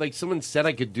wanted? Like, someone said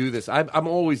I could do this. I'm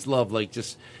always loved, like,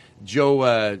 just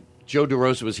Joe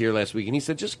DeRosa was here last week, and he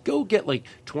said, just go get, like,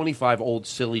 25 old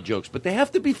silly jokes, but they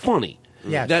have to be funny.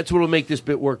 Yes. That's what will make this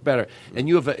bit work better. And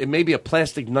you have maybe a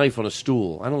plastic knife on a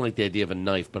stool. I don't like the idea of a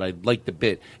knife, but I like the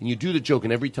bit. And you do the joke,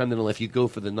 and every time they laugh, you go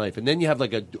for the knife. And then you have,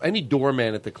 like, any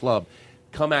doorman at the club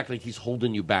come act like he's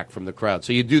holding you back from the crowd.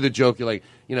 So you do the joke, you're like,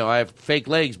 I have fake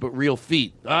legs but real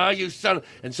feet. You son.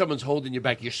 And someone's holding you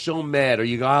back. You're so mad. Or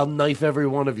you go, I'll knife every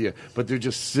one of you. But they're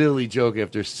just silly joke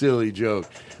after silly joke.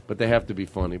 But they have to be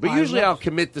funny. But usually I'll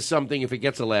commit to something if it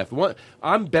gets a laugh.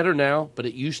 I'm better now, but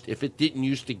if it didn't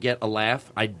used to get a laugh,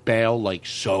 I'd bail like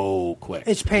so quick.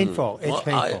 It's painful. It's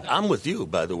painful. I'm with you,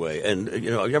 by the way. And,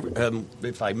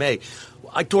 if I may,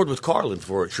 I toured with Carlin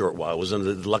for a short while. It was one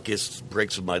of the luckiest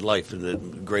breaks of my life and the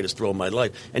greatest thrill of my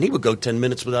life. And he would go 10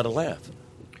 minutes without a laugh.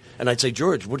 And I'd say,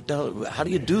 George, how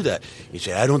do you do that? He'd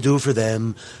say, I don't do it for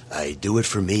them. I do it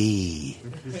for me.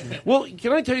 Well,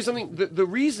 can I tell you something? The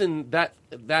reason that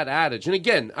adage, and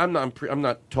again, I'm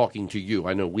not talking to you.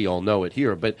 I know we all know it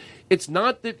here, but it's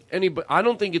not that anybody. I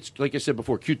don't think it's, like I said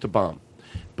before, cute to bomb.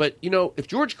 But if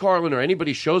George Carlin or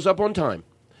anybody shows up on time,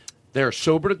 they're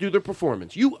sober to do their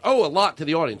performance. You owe a lot to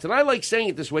the audience, and I like saying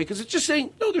it this way because it's just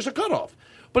saying no. There's a cutoff.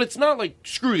 But it's not like,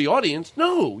 screw the audience.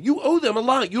 No, you owe them a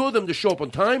lot. You owe them to show up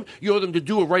on time. You owe them to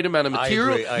do a right amount of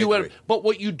material. I agree. But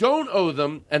what you don't owe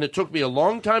them, and it took me a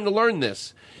long time to learn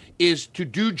this, is to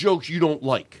do jokes you don't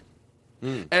like.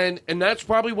 And that's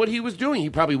probably what he was doing. He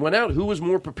probably went out. Who was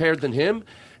more prepared than him?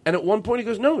 And at one point he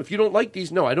goes, no, if you don't like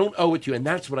these, no, I don't owe it to you. And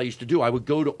that's what I used to do. I would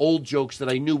go to old jokes that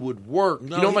I knew would work.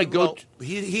 No,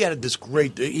 he had this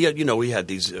great, he had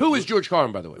these. Who is George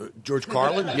Carlin, by the way? George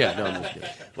Carlin? Yeah, no, I'm just kidding.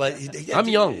 Well, I'm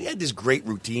young. He had these great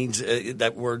routines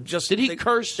that were just. Did he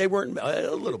curse? They weren't,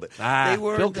 a little bit. They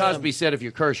weren't, Bill Cosby said if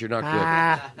you curse, you're not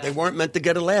good. They weren't meant to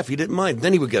get a laugh. He didn't mind.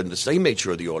 Then he would get them to say, he made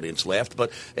sure the audience laughed,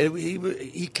 but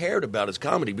he cared about his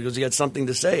comedy because he had something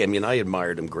to say. I mean, I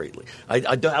admired him greatly.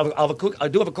 I do have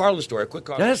a Carlin story, a quick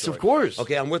Carlin yes, story. Of course.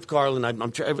 Okay, I'm with Carlin.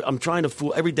 I'm trying to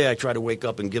fool. Every day I try to wake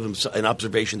up and give him an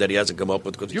observation that he hasn't come up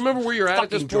with. Do you remember where you're at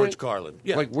this point? George Carlin.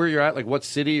 Yeah. Like where you're at? Like what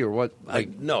city or what?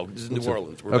 No, this is New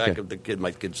Orleans. We're back at the kid.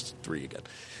 My kid's 3 again.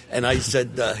 And I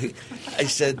said,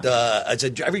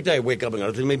 every day I wake up and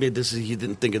I think maybe he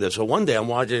didn't think of this. So one day I'm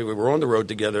watching, we were on the road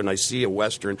together, and I see a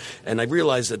Western, and I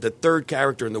realized that the third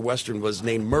character in the Western was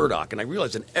named Murdoch. And I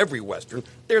realized in every Western,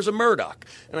 there's a Murdoch.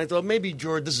 And I thought, maybe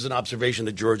George, this is an observation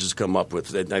that George has come up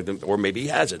with, or maybe he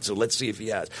hasn't. So let's see if he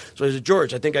has. So I said,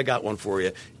 George, I think I got one for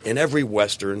you. In every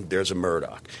Western, there's a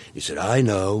Murdoch. He said, I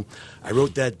know. I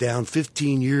wrote that down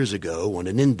 15 years ago on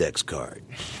an index card.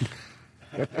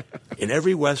 In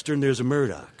every Western, there's a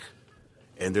Murdoch.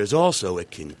 And there's also a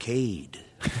Kincaid.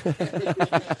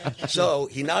 So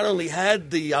he not only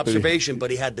had the observation, but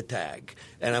he had the tag.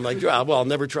 And I'm like, well, I'll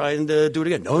never try and do it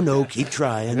again. No, keep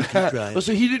trying. Well,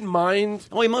 so he didn't mind?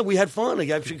 Oh, he minded. We had fun.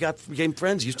 We actually became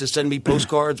friends. He used to send me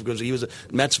postcards because he was a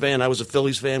Mets fan. I was a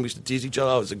Phillies fan. We used to tease each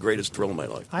other. It was the greatest thrill of my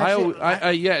life.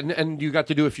 And you got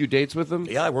to do a few dates with him?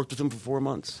 Yeah, I worked with him for 4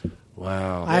 months.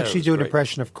 Wow. I actually do an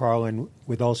impression of Carlin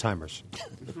with Alzheimer's.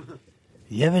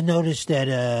 You ever noticed that,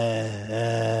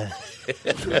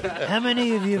 how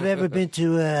many of you have ever been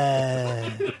to,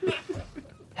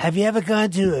 have you ever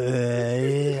gone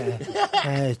to,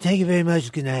 thank you very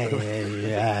much, good night.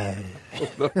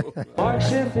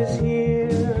 Schiff is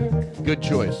here. Good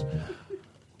choice.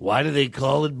 Why do they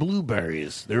call it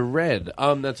blueberries? They're red.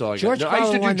 That's all I got. I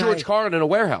used to do George Carlin in a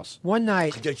warehouse. One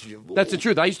night. That's the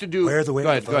truth. I used to do. Where the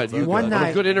warehouse? Go ahead. One night.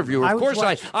 I'm a good interviewer. Of course,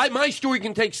 I my story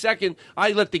can take second.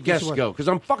 I let the guests go because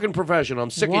I'm fucking professional. I'm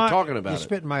sick of talking about it. You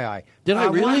spit in my eye. Did I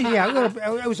really? Yeah,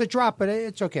 it was a drop, but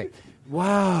it's okay.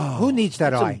 Wow. Who needs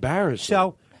that eye? That's embarrassing.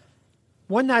 So,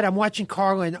 one night I'm watching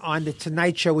Carlin on the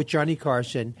Tonight Show with Johnny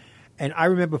Carson, and I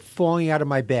remember falling out of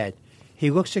my bed. He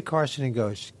looks at Carson and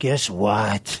goes, guess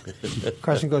what?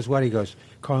 Carson goes, what? He goes,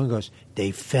 Carlin goes,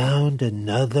 they found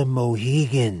another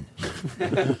Mohegan.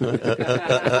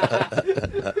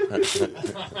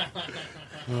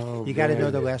 You got to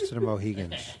know the last of the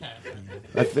Mohegans.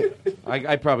 I think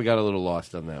I probably got a little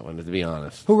lost on that one, to be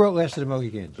honest. Who wrote Last of the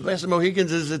Mohegans? The Last of the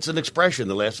Mohegans it's an expression,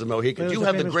 the Last of the Mohegans. You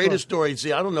have the greatest story.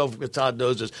 See, I don't know if Todd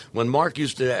knows this. When Mark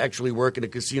used to actually work in a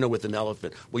casino with an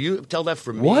elephant, will you tell that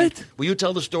for me? What? Will you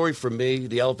tell the story for me,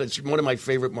 the elephant? It's one of my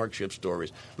favorite Mark Schiff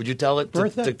stories. Would you tell it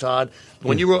to Todd?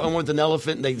 When you were on with an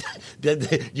elephant,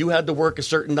 you had to work a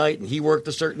certain night, and he worked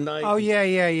a certain night? Oh,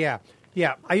 yeah.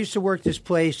 Yeah, I used to work this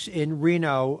place in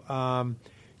Reno,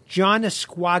 John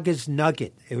Esquaga's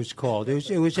Nugget, it was called.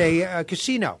 It was a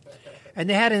casino. And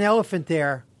they had an elephant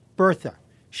there, Bertha.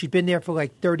 She'd been there for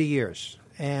like 30 years.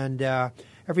 And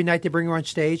every night they bring her on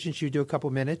stage, and she would do a couple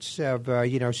minutes of,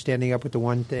 standing up with the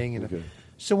one thing. And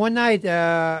so one night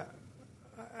I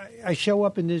show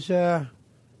up, and there's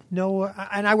no...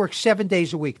 and I work 7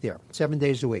 days a week there, 7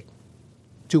 days a week.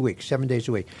 2 weeks, 7 days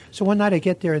a week. So one night I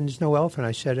get there, and there's no elephant.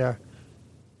 I said...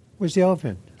 where's the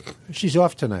elephant? She's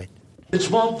off tonight. It's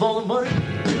one for the money,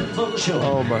 for the show.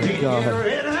 Oh, my God.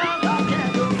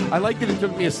 I like that it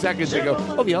took me a second to go,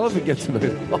 oh, the elephant gets in the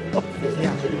middle.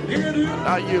 Yeah.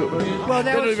 Not you. Well, I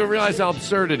don't even realize how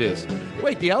absurd it is.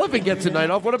 Wait, the elephant gets a night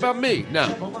off. What about me? No.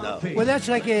 Well, that's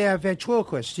like a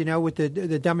ventriloquist, with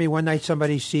the dummy. One night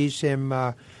somebody sees him,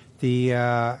 the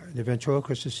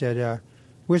ventriloquist has said,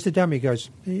 where's the dummy? He goes,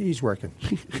 he's working.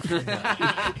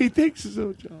 He takes his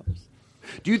own jobs.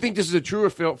 Do you think this is a true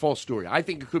or false story? I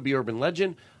think it could be urban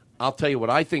legend. I'll tell you what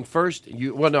I think first.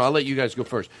 I'll let you guys go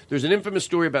first. There's an infamous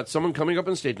story about someone coming up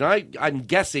on stage. Now, I'm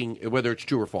guessing whether it's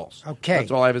true or false. Okay.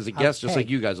 That's all I have as a guess, just like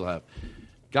you guys will have.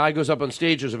 Guy goes up on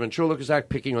stage, there's a ventriloquist act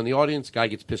picking on the audience. Guy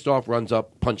gets pissed off, runs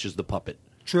up, punches the puppet.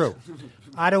 True.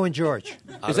 Otto and George.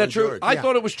 Is that true? I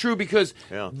thought it was true because,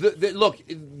 look,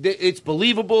 it's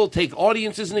believable. Take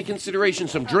audiences into consideration,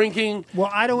 some drinking. Well,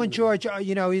 Otto and George,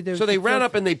 So they ran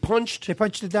up and they punched. They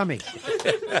punched the dummy.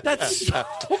 That's Isn't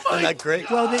that great?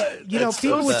 Well,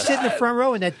 people would sit in the sad. front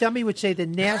row, and that dummy would say the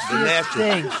nastiest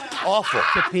things awful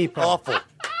to people. Awful.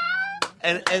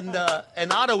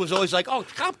 And Otto was always like, "Oh,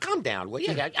 calm down, will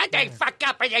you? I fuck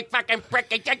up, I fucking prick.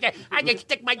 I just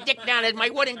stick my dick down his, my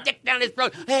wooden dick down his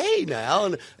throat. Hey, now."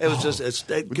 And it was just,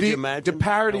 can you imagine?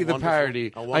 The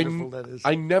parody. How wonderful that is.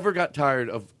 I never got tired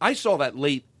of. I saw that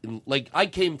late. I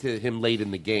came to him late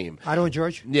in the game. Otto and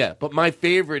George? Yeah, but my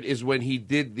favorite is when he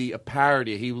did the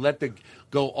parody. He let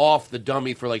go off the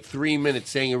dummy for like 3 minutes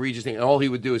saying a Regis thing, and all he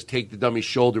would do is take the dummy's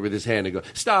shoulder with his hand and go,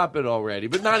 "Stop it already,"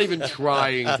 but not even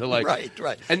trying to like.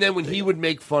 Right. And then when he would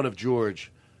make fun of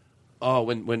George,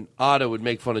 when Otto would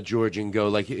make fun of George and go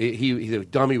like the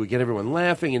dummy would get everyone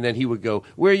laughing, and then he would go,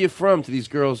 "Where are you from?" to these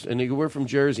girls, and they go, "We're from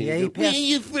Jersey." Yeah, And he'd go, "Where are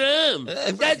you from?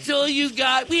 That's all you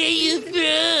got. Where are you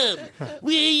from?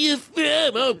 Where are you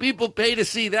from? Oh, people pay to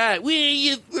see that. Where are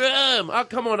you from? Oh,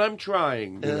 come on, I'm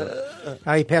trying."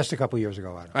 He passed a couple years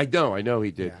ago, Otto. I know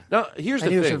he did. Now, here's and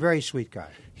the he thing. was a very sweet guy.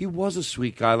 He was a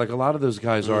sweet guy, like a lot of those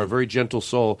guys are, a very gentle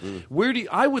soul.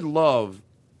 I would love.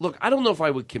 Look, I don't know if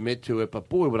I would commit to it, but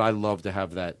boy, would I love to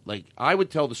have that. Like, I would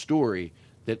tell the story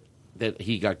that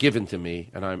he got given to me,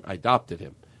 and I adopted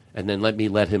him, and then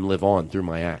let him live on through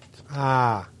my act.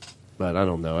 But I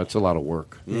don't know. It's a lot of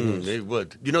work. They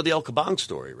would. You know the El Kabong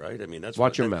story, right? I mean, that's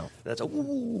Watch your mouth. That's a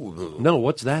No,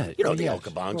 what's that? You know the El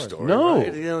Kabong story. No.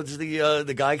 Right? You know, it's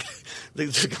the guy,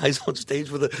 the guy's on stage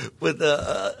with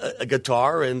a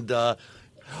guitar and.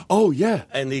 Oh yeah,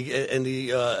 and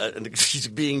he's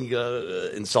being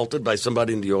insulted by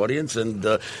somebody in the audience, and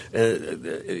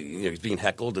he's being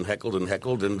heckled,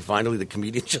 and finally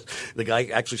the guy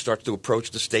actually starts to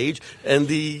approach the stage, and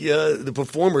the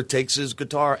performer takes his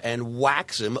guitar and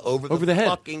whacks him over the head.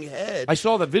 fucking head. I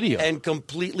saw that video and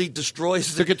completely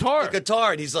destroys the guitar. The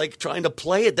guitar, and he's like trying to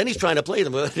play it. Then he's trying to play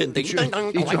them.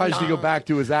 He tries to go back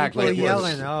to his act. People are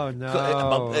yelling. Oh no!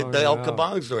 The El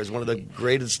Kabong story is one of the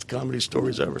greatest comedy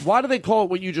stories ever. Why do they call it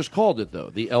what you just called it,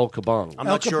 though? The El Kabong. I'm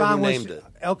not sure who named it.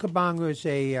 El Kabong was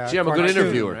a See, I'm a good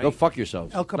interviewer. right? Go fuck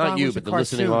yourselves. El Kabong Not you, was but a the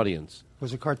listening cartoon. audience. It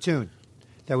was a cartoon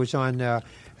that was on,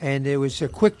 and it was a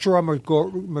Quick Draw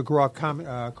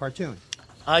McGraw cartoon.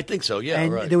 I think so, yeah,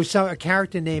 And right. there was a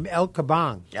character named El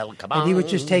Kabong. El Kabong. And he would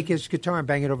just take his guitar and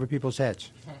bang it over people's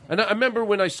heads. And I remember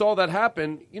when I saw that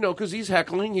happen, because he's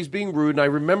heckling, he's being rude, and I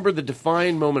remember the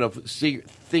defined moment of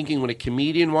thinking when a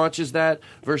comedian watches that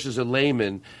versus a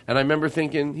layman, and I remember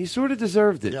thinking, he sort of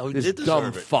deserved it. No, he this did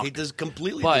dumb deserve it. fuck. He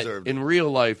completely but deserved it. in real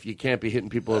life, you can't be hitting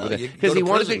people over there. you Because go he to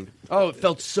wanted prison. to. Oh, it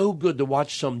felt so good to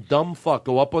watch some dumb fuck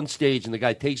go up on stage, and the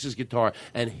guy takes his guitar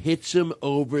and hits him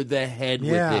over the head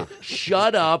Yeah. with it.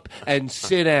 Shut up and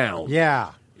sit down.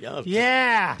 Yeah.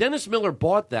 Yeah. Dennis Miller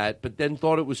bought that, but then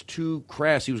thought it was too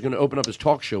crass. He was going to open up his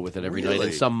talk show with it every night in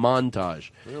Really? some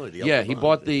montage. Really? Yeah, he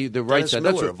bought the rights. Dennis That's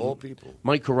Miller, what of all people.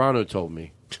 Mike Carano told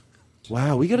me.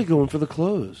 Wow, we got to go in for the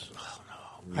clothes.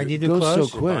 I need It new goes so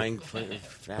clothes. quick. Buying I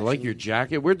fashion. like your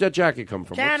jacket. Where'd that jacket come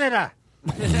from? Canada.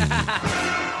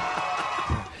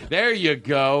 There you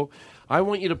go. I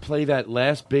want you to play that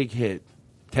last big hit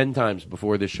 10 times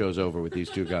before this show's over with these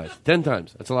two guys. 10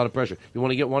 times. That's a lot of pressure. You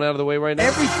want to get one out of the way right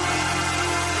now?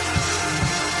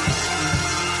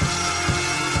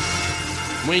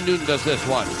 Wayne Newton does this.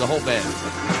 Watch. The whole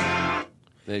band.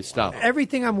 They stop.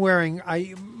 Everything I'm wearing,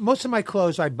 most of my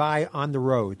clothes I buy on the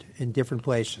road in different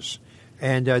places.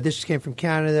 And this came from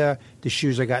Canada. The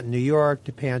shoes I got in New York.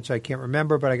 The pants I can't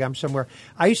remember, but I got them somewhere.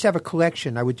 I used to have a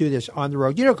collection. I would do this on the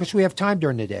road, because we have time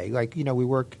during the day. Like, we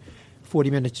work 40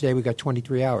 minutes a day. We got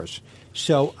 23 hours.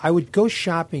 So I would go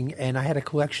shopping, and I had a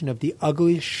collection of the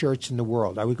ugliest shirts in the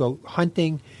world. I would go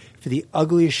hunting for the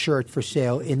ugliest shirt for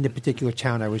sale in the particular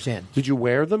town I was in. Did you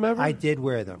wear them ever? I did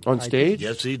wear them. On stage?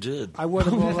 Yes, he did. I wore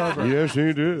them all over. Yes,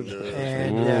 he did.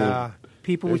 And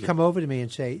people would come over to me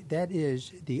and say, "That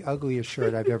is the ugliest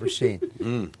shirt I've ever seen."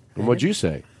 And what'd you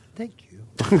say? Thank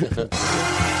you.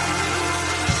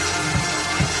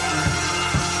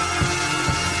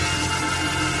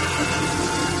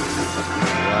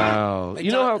 Wow. Hey,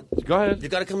 You know how? Go ahead. You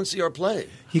got to come and see our play.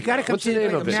 You got to come What's see the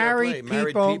name of it? Married Married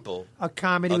People, People. a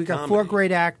comedy. A We got comedy. 4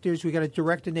 great actors. We got a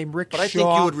director named Rick But I Shaw.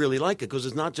 think you would really like it because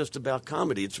it's not just about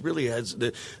comedy. It's really has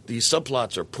the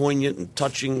subplots are poignant and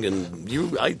touching,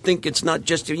 and I think it's not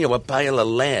just a pile of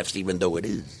laughs, even though it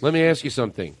is. Let me ask you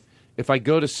something. If I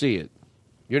go to see it,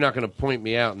 you're not going to point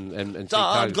me out and It's say,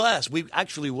 on glass. We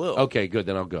actually will. Okay, good.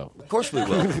 Then I'll go. Of course we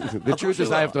will. The truth is,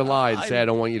 I have to lie and say I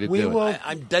don't want you to do it.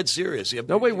 I'm dead serious.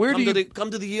 No, wait. Where do you come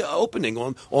to the opening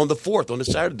on the 4th on the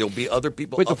Saturday? There'll be other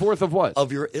people. Wait, the 4th of what?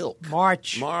 Of your ilk.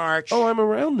 March. Oh, I'm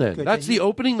around then. Good. That's the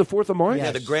opening, the 4th of March.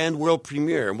 Yeah, the grand world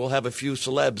premiere, and we'll have a few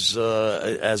celebs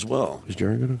as well. Is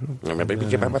Jerry going to go?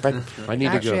 I need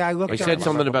Actually, to I go. looked I said on-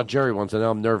 something about Jerry once, and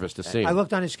now I'm nervous to see him. I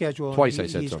looked on his schedule. Twice and I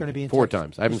said he's something. gonna be in 4 Texas.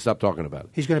 times. I haven't stopped talking about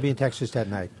it. He's going to be in Texas that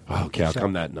night. Okay, I'll So-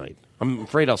 come that night. I'm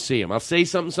afraid I'll see him. I'll say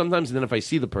something sometimes, and then if I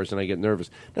see the person, I get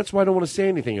nervous. That's why I don't want to say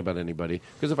anything about anybody.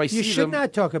 Because if I see You should them,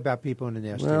 not talk about people in the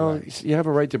nasty well, light. you have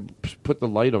a right to put the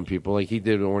light on people, like he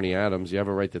did with Orny Adams. You have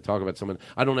a right to talk about someone.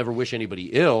 I don't ever wish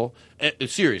anybody ill,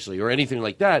 seriously, or anything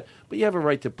like that. But you have a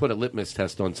right to put a litmus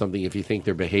test on something if you think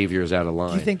their behavior is out of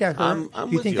line. Do you think that hurt? I'm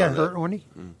Do you with think you on that hurt, that. Orny?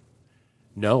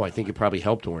 No, I think it probably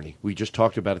helped Orny. We just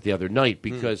talked about it the other night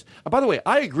because, by the way,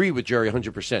 I agree with Jerry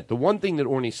 100%. The one thing that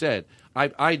Orny said,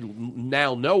 I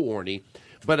now know Orny,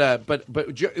 but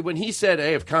when he said,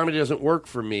 hey, if comedy doesn't work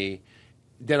for me,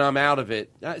 then I'm out of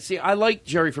it. See, I like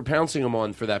Jerry for pouncing him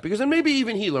on for that because then maybe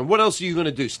even he learned. What else are you going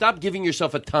to do? Stop giving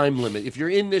yourself a time limit. If you're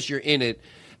in this, you're in it.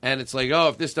 And it's like, oh,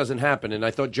 if this doesn't happen. And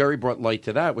I thought Jerry brought light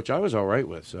to that, which I was all right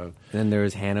with. So Then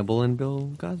there's Hannibal and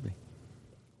Bill Cosby.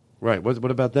 Right. What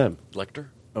about them? Lecter?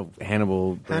 Oh,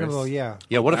 Hannibal. Hannibal, yeah.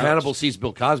 Yeah, what if Hannibal sees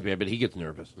Bill Cosby? I bet he gets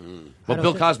nervous. Well,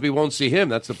 Bill Cosby won't see him.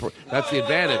 That's the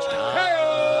advantage.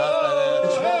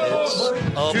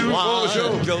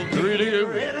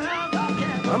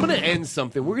 I'm going to end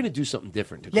something. We're going to do something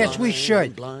different. Yes, we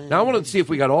should. Now I want to see if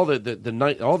we got all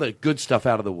the good stuff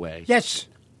out of the way. Yes.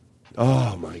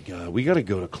 Oh my God, we got to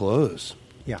go to close.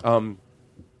 Yeah.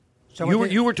 So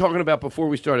You were talking about before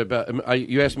we started about.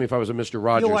 You asked me if I was a Mr.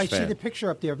 Rogers I fan. see the picture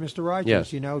up there of Mr.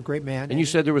 Rogers. Yes. Great man. And you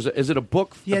said there was. Is it a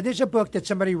book? Yeah, there's a book that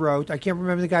somebody wrote. I can't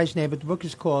remember the guy's name, but the book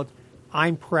is called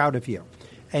 "I'm Proud of You."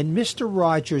 And Mr.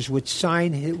 Rogers would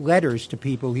sign his letters to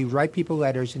people. He would write people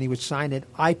letters, and he would sign it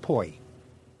 "IPOI."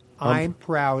 I'm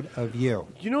proud of you.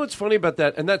 You know what's funny about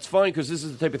that? And that's fine because this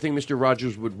is the type of thing Mr.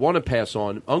 Rogers would want to pass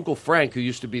on. Uncle Frank, who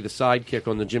used to be the sidekick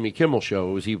on the Jimmy Kimmel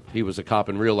show, he was a cop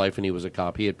in real life and he was a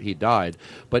cop. He died.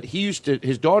 But his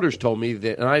daughters told me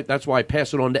that, and that's why I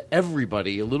pass it on to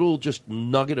everybody, a little just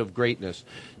nugget of greatness.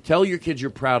 Tell your kids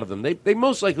you're proud of them. They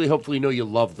most likely, hopefully, know you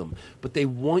love them, but they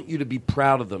want you to be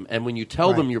proud of them. And when you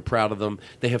tell them you're proud of them,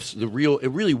 they have it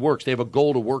really works. They have a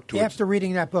goal to work towards. After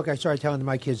reading that book, I started telling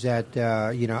my kids that,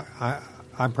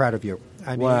 I'm proud of you.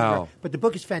 I mean, wow! But the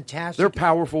book is fantastic. They're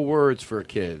powerful words for a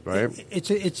kid, right?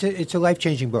 It's a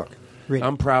life-changing book. Read it.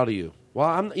 I'm proud of you.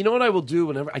 Well, you know what I will do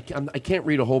whenever I can't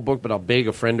read a whole book, but I'll beg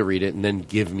a friend to read it and then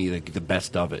give me the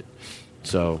best of it.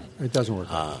 So it doesn't work.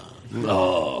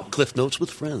 Cliff Notes with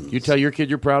friends. You tell your kid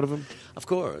you're proud of him? Of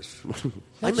course.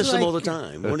 I miss him all the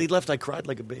time. When he left, I cried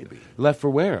like a baby. Left for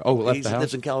where? Oh, left He the house?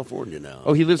 lives in California now.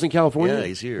 Oh, he lives in California? Yeah,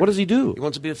 he's here. What does he do? He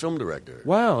wants to be a film director.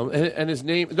 Wow. And his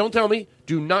name... Don't tell me.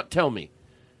 Do not tell me.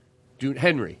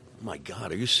 Henry. My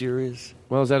God, are you serious?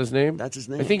 Well, is that his name? That's his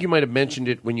name. I think you might have mentioned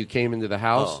it when you came into the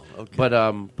house. Oh, okay.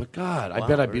 But God, I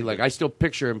bet I'd be like... I still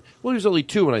picture him... Well, he was only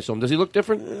 2 when I saw him. Does he look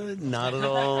different? Not at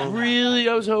all. Really?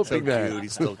 I was hoping So that. cute.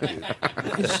 He's still cute.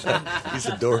 He's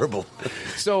adorable.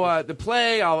 So the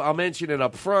play, I'll mention it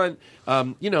up front.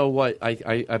 You know what?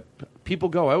 I people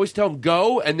go. I always tell them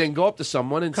go, and then go up to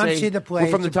someone and Come say, see the play. "We're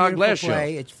from It's the a Todd Glass beautiful show."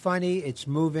 play. It's funny. It's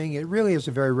moving. It really is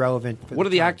a very relevant. What are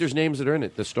the actors' names that are in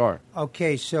it? The star.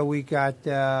 Okay, so we got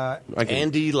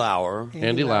Andy Lauer,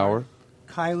 Andy Lauer,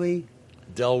 Kylie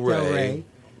Del Rey,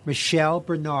 Michelle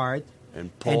Bernard,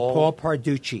 and Paul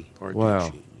Parducci.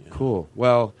 Wow, cool.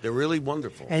 Well, they're really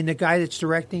wonderful. And the guy that's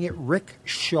directing it, Rick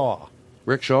Shaw.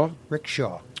 Rick Shaw. Rick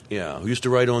Shaw. Yeah, who used to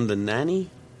write on The Nanny.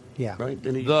 Yeah. Right?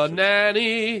 The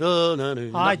Nanny. The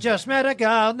Nanny. I just met a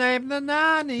girl named the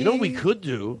Nanny. You know what we could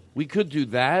do? We could do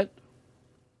that.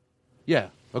 Yeah.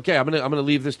 Okay, I'm gonna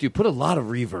leave this to you. Put a lot of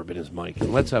reverb in his mic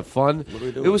and let's have fun. What are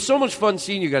we doing? It was so much fun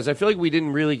seeing you guys. I feel like we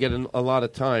didn't really get a lot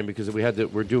of time because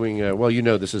we're doing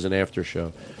this is an after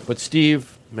show. But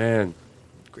Steve, man,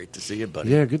 great to see you, buddy.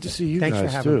 yeah, good to see you Thanks guys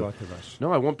for having too. both of us.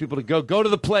 No, I want people to go to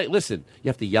the play. Listen, you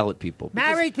have to yell at people.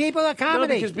 Married people are No,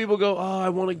 comedy. because people go, oh, I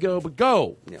want to go, but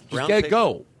go. Yeah, Just get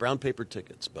go. Brown paper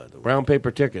tickets, by the way. Brown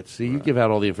paper tickets. See, you give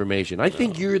out all the information. I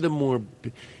think you're the more.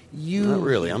 Not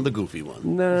really. I'm the goofy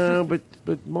one. No, but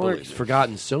Mark's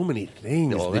forgotten so many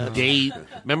things. Oh, The that's- date.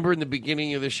 Remember in the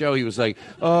beginning of the show, he was like,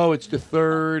 "Oh, it's the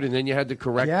 3rd," and then you had to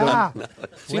correct Yeah. him.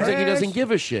 Seems like he doesn't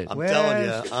give a shit. I'm telling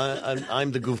you,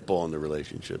 I'm the goofball in the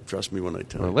relationship. Trust me when I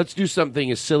tell Well, you. let's do something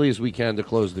as silly as we can to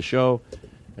close the show,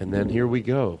 and then here we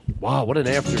go. Wow, what an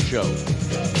after show!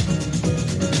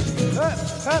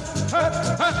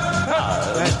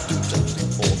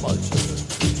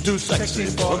 Too sexy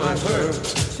for my hurt.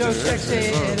 So sexy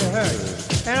it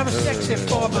hurts. And I'm sexy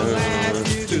for my land.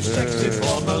 Too sexy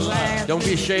for my land. Don't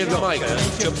be ashamed of the mic.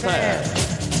 Japan.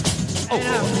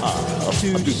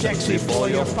 Too sexy for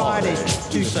your body.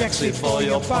 Too sexy for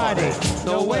your body.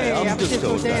 No way, I'm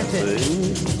disco dancing.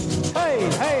 Hey,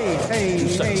 hey, hey, Too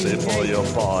sexy hey, for hey. your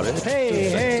party. Hey, Too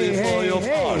sexy hey, for hey, your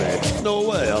hey. party. No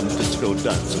way, I'm disco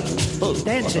dancing. Oh,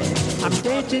 Dancing, I'm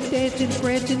dancing,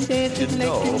 prancing, dancing, You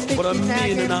know, licking, but I licking,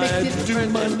 mean, and I do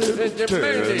my little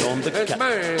turn on the cat.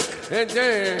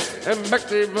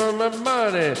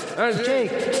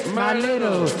 Shake my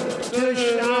little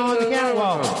tush on the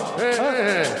catwalk.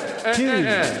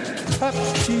 Up,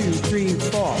 2, 3,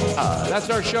 4. That's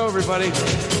our show, everybody.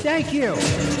 Thank you.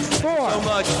 4. So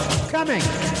much. Coming.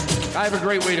 I have a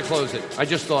great way to close it. I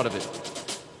just thought of it.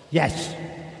 Yes.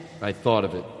 I thought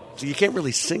of it. So you can't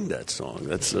really sing that song.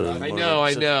 That's I know.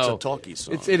 It's a talkie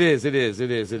song. It is.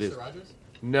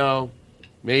 No.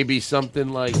 Maybe something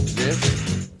like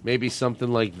this. Maybe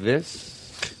something like this.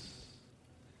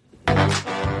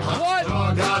 What?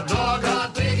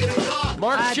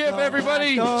 Mark Schiff,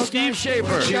 everybody. Steve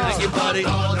Schaffer. Thank you, buddy.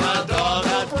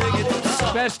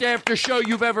 Best after show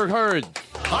you've ever heard.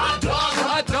 Hot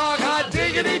dog, hot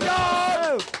diggity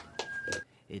dog.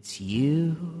 It's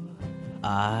you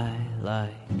I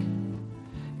like.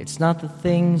 It's not the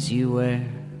things you wear,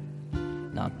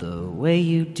 not the way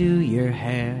you do your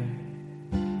hair,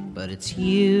 but it's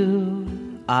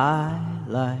you I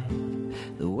like.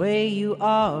 The way you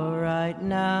are right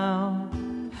now,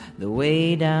 the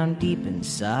way down deep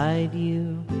inside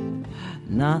you.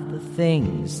 Not the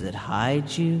things that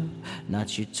hide you,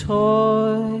 not your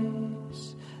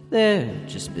toys, they're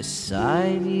just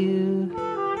beside you.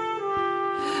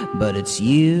 But it's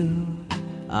you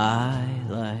I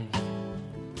like,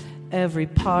 every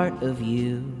part of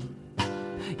you.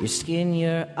 Your skin,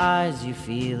 your eyes, your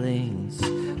feelings,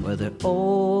 whether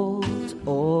old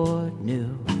or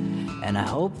new. And I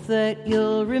hope that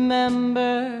you'll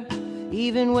remember,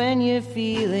 even when you're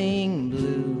feeling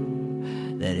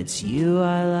blue, that it's you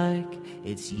I like,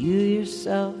 it's you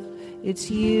yourself,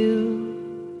 it's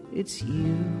you, it's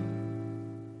you,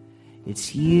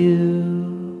 it's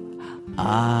you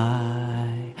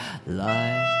I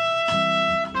like.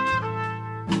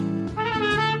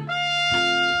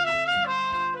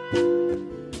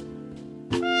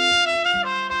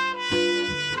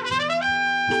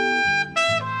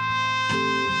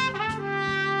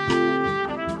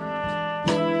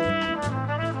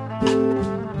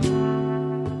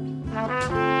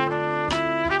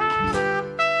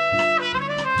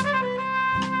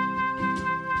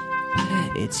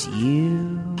 It's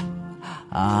you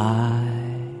I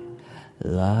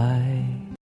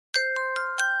like.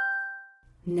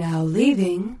 Now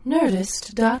leaving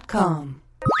Nerdist.com.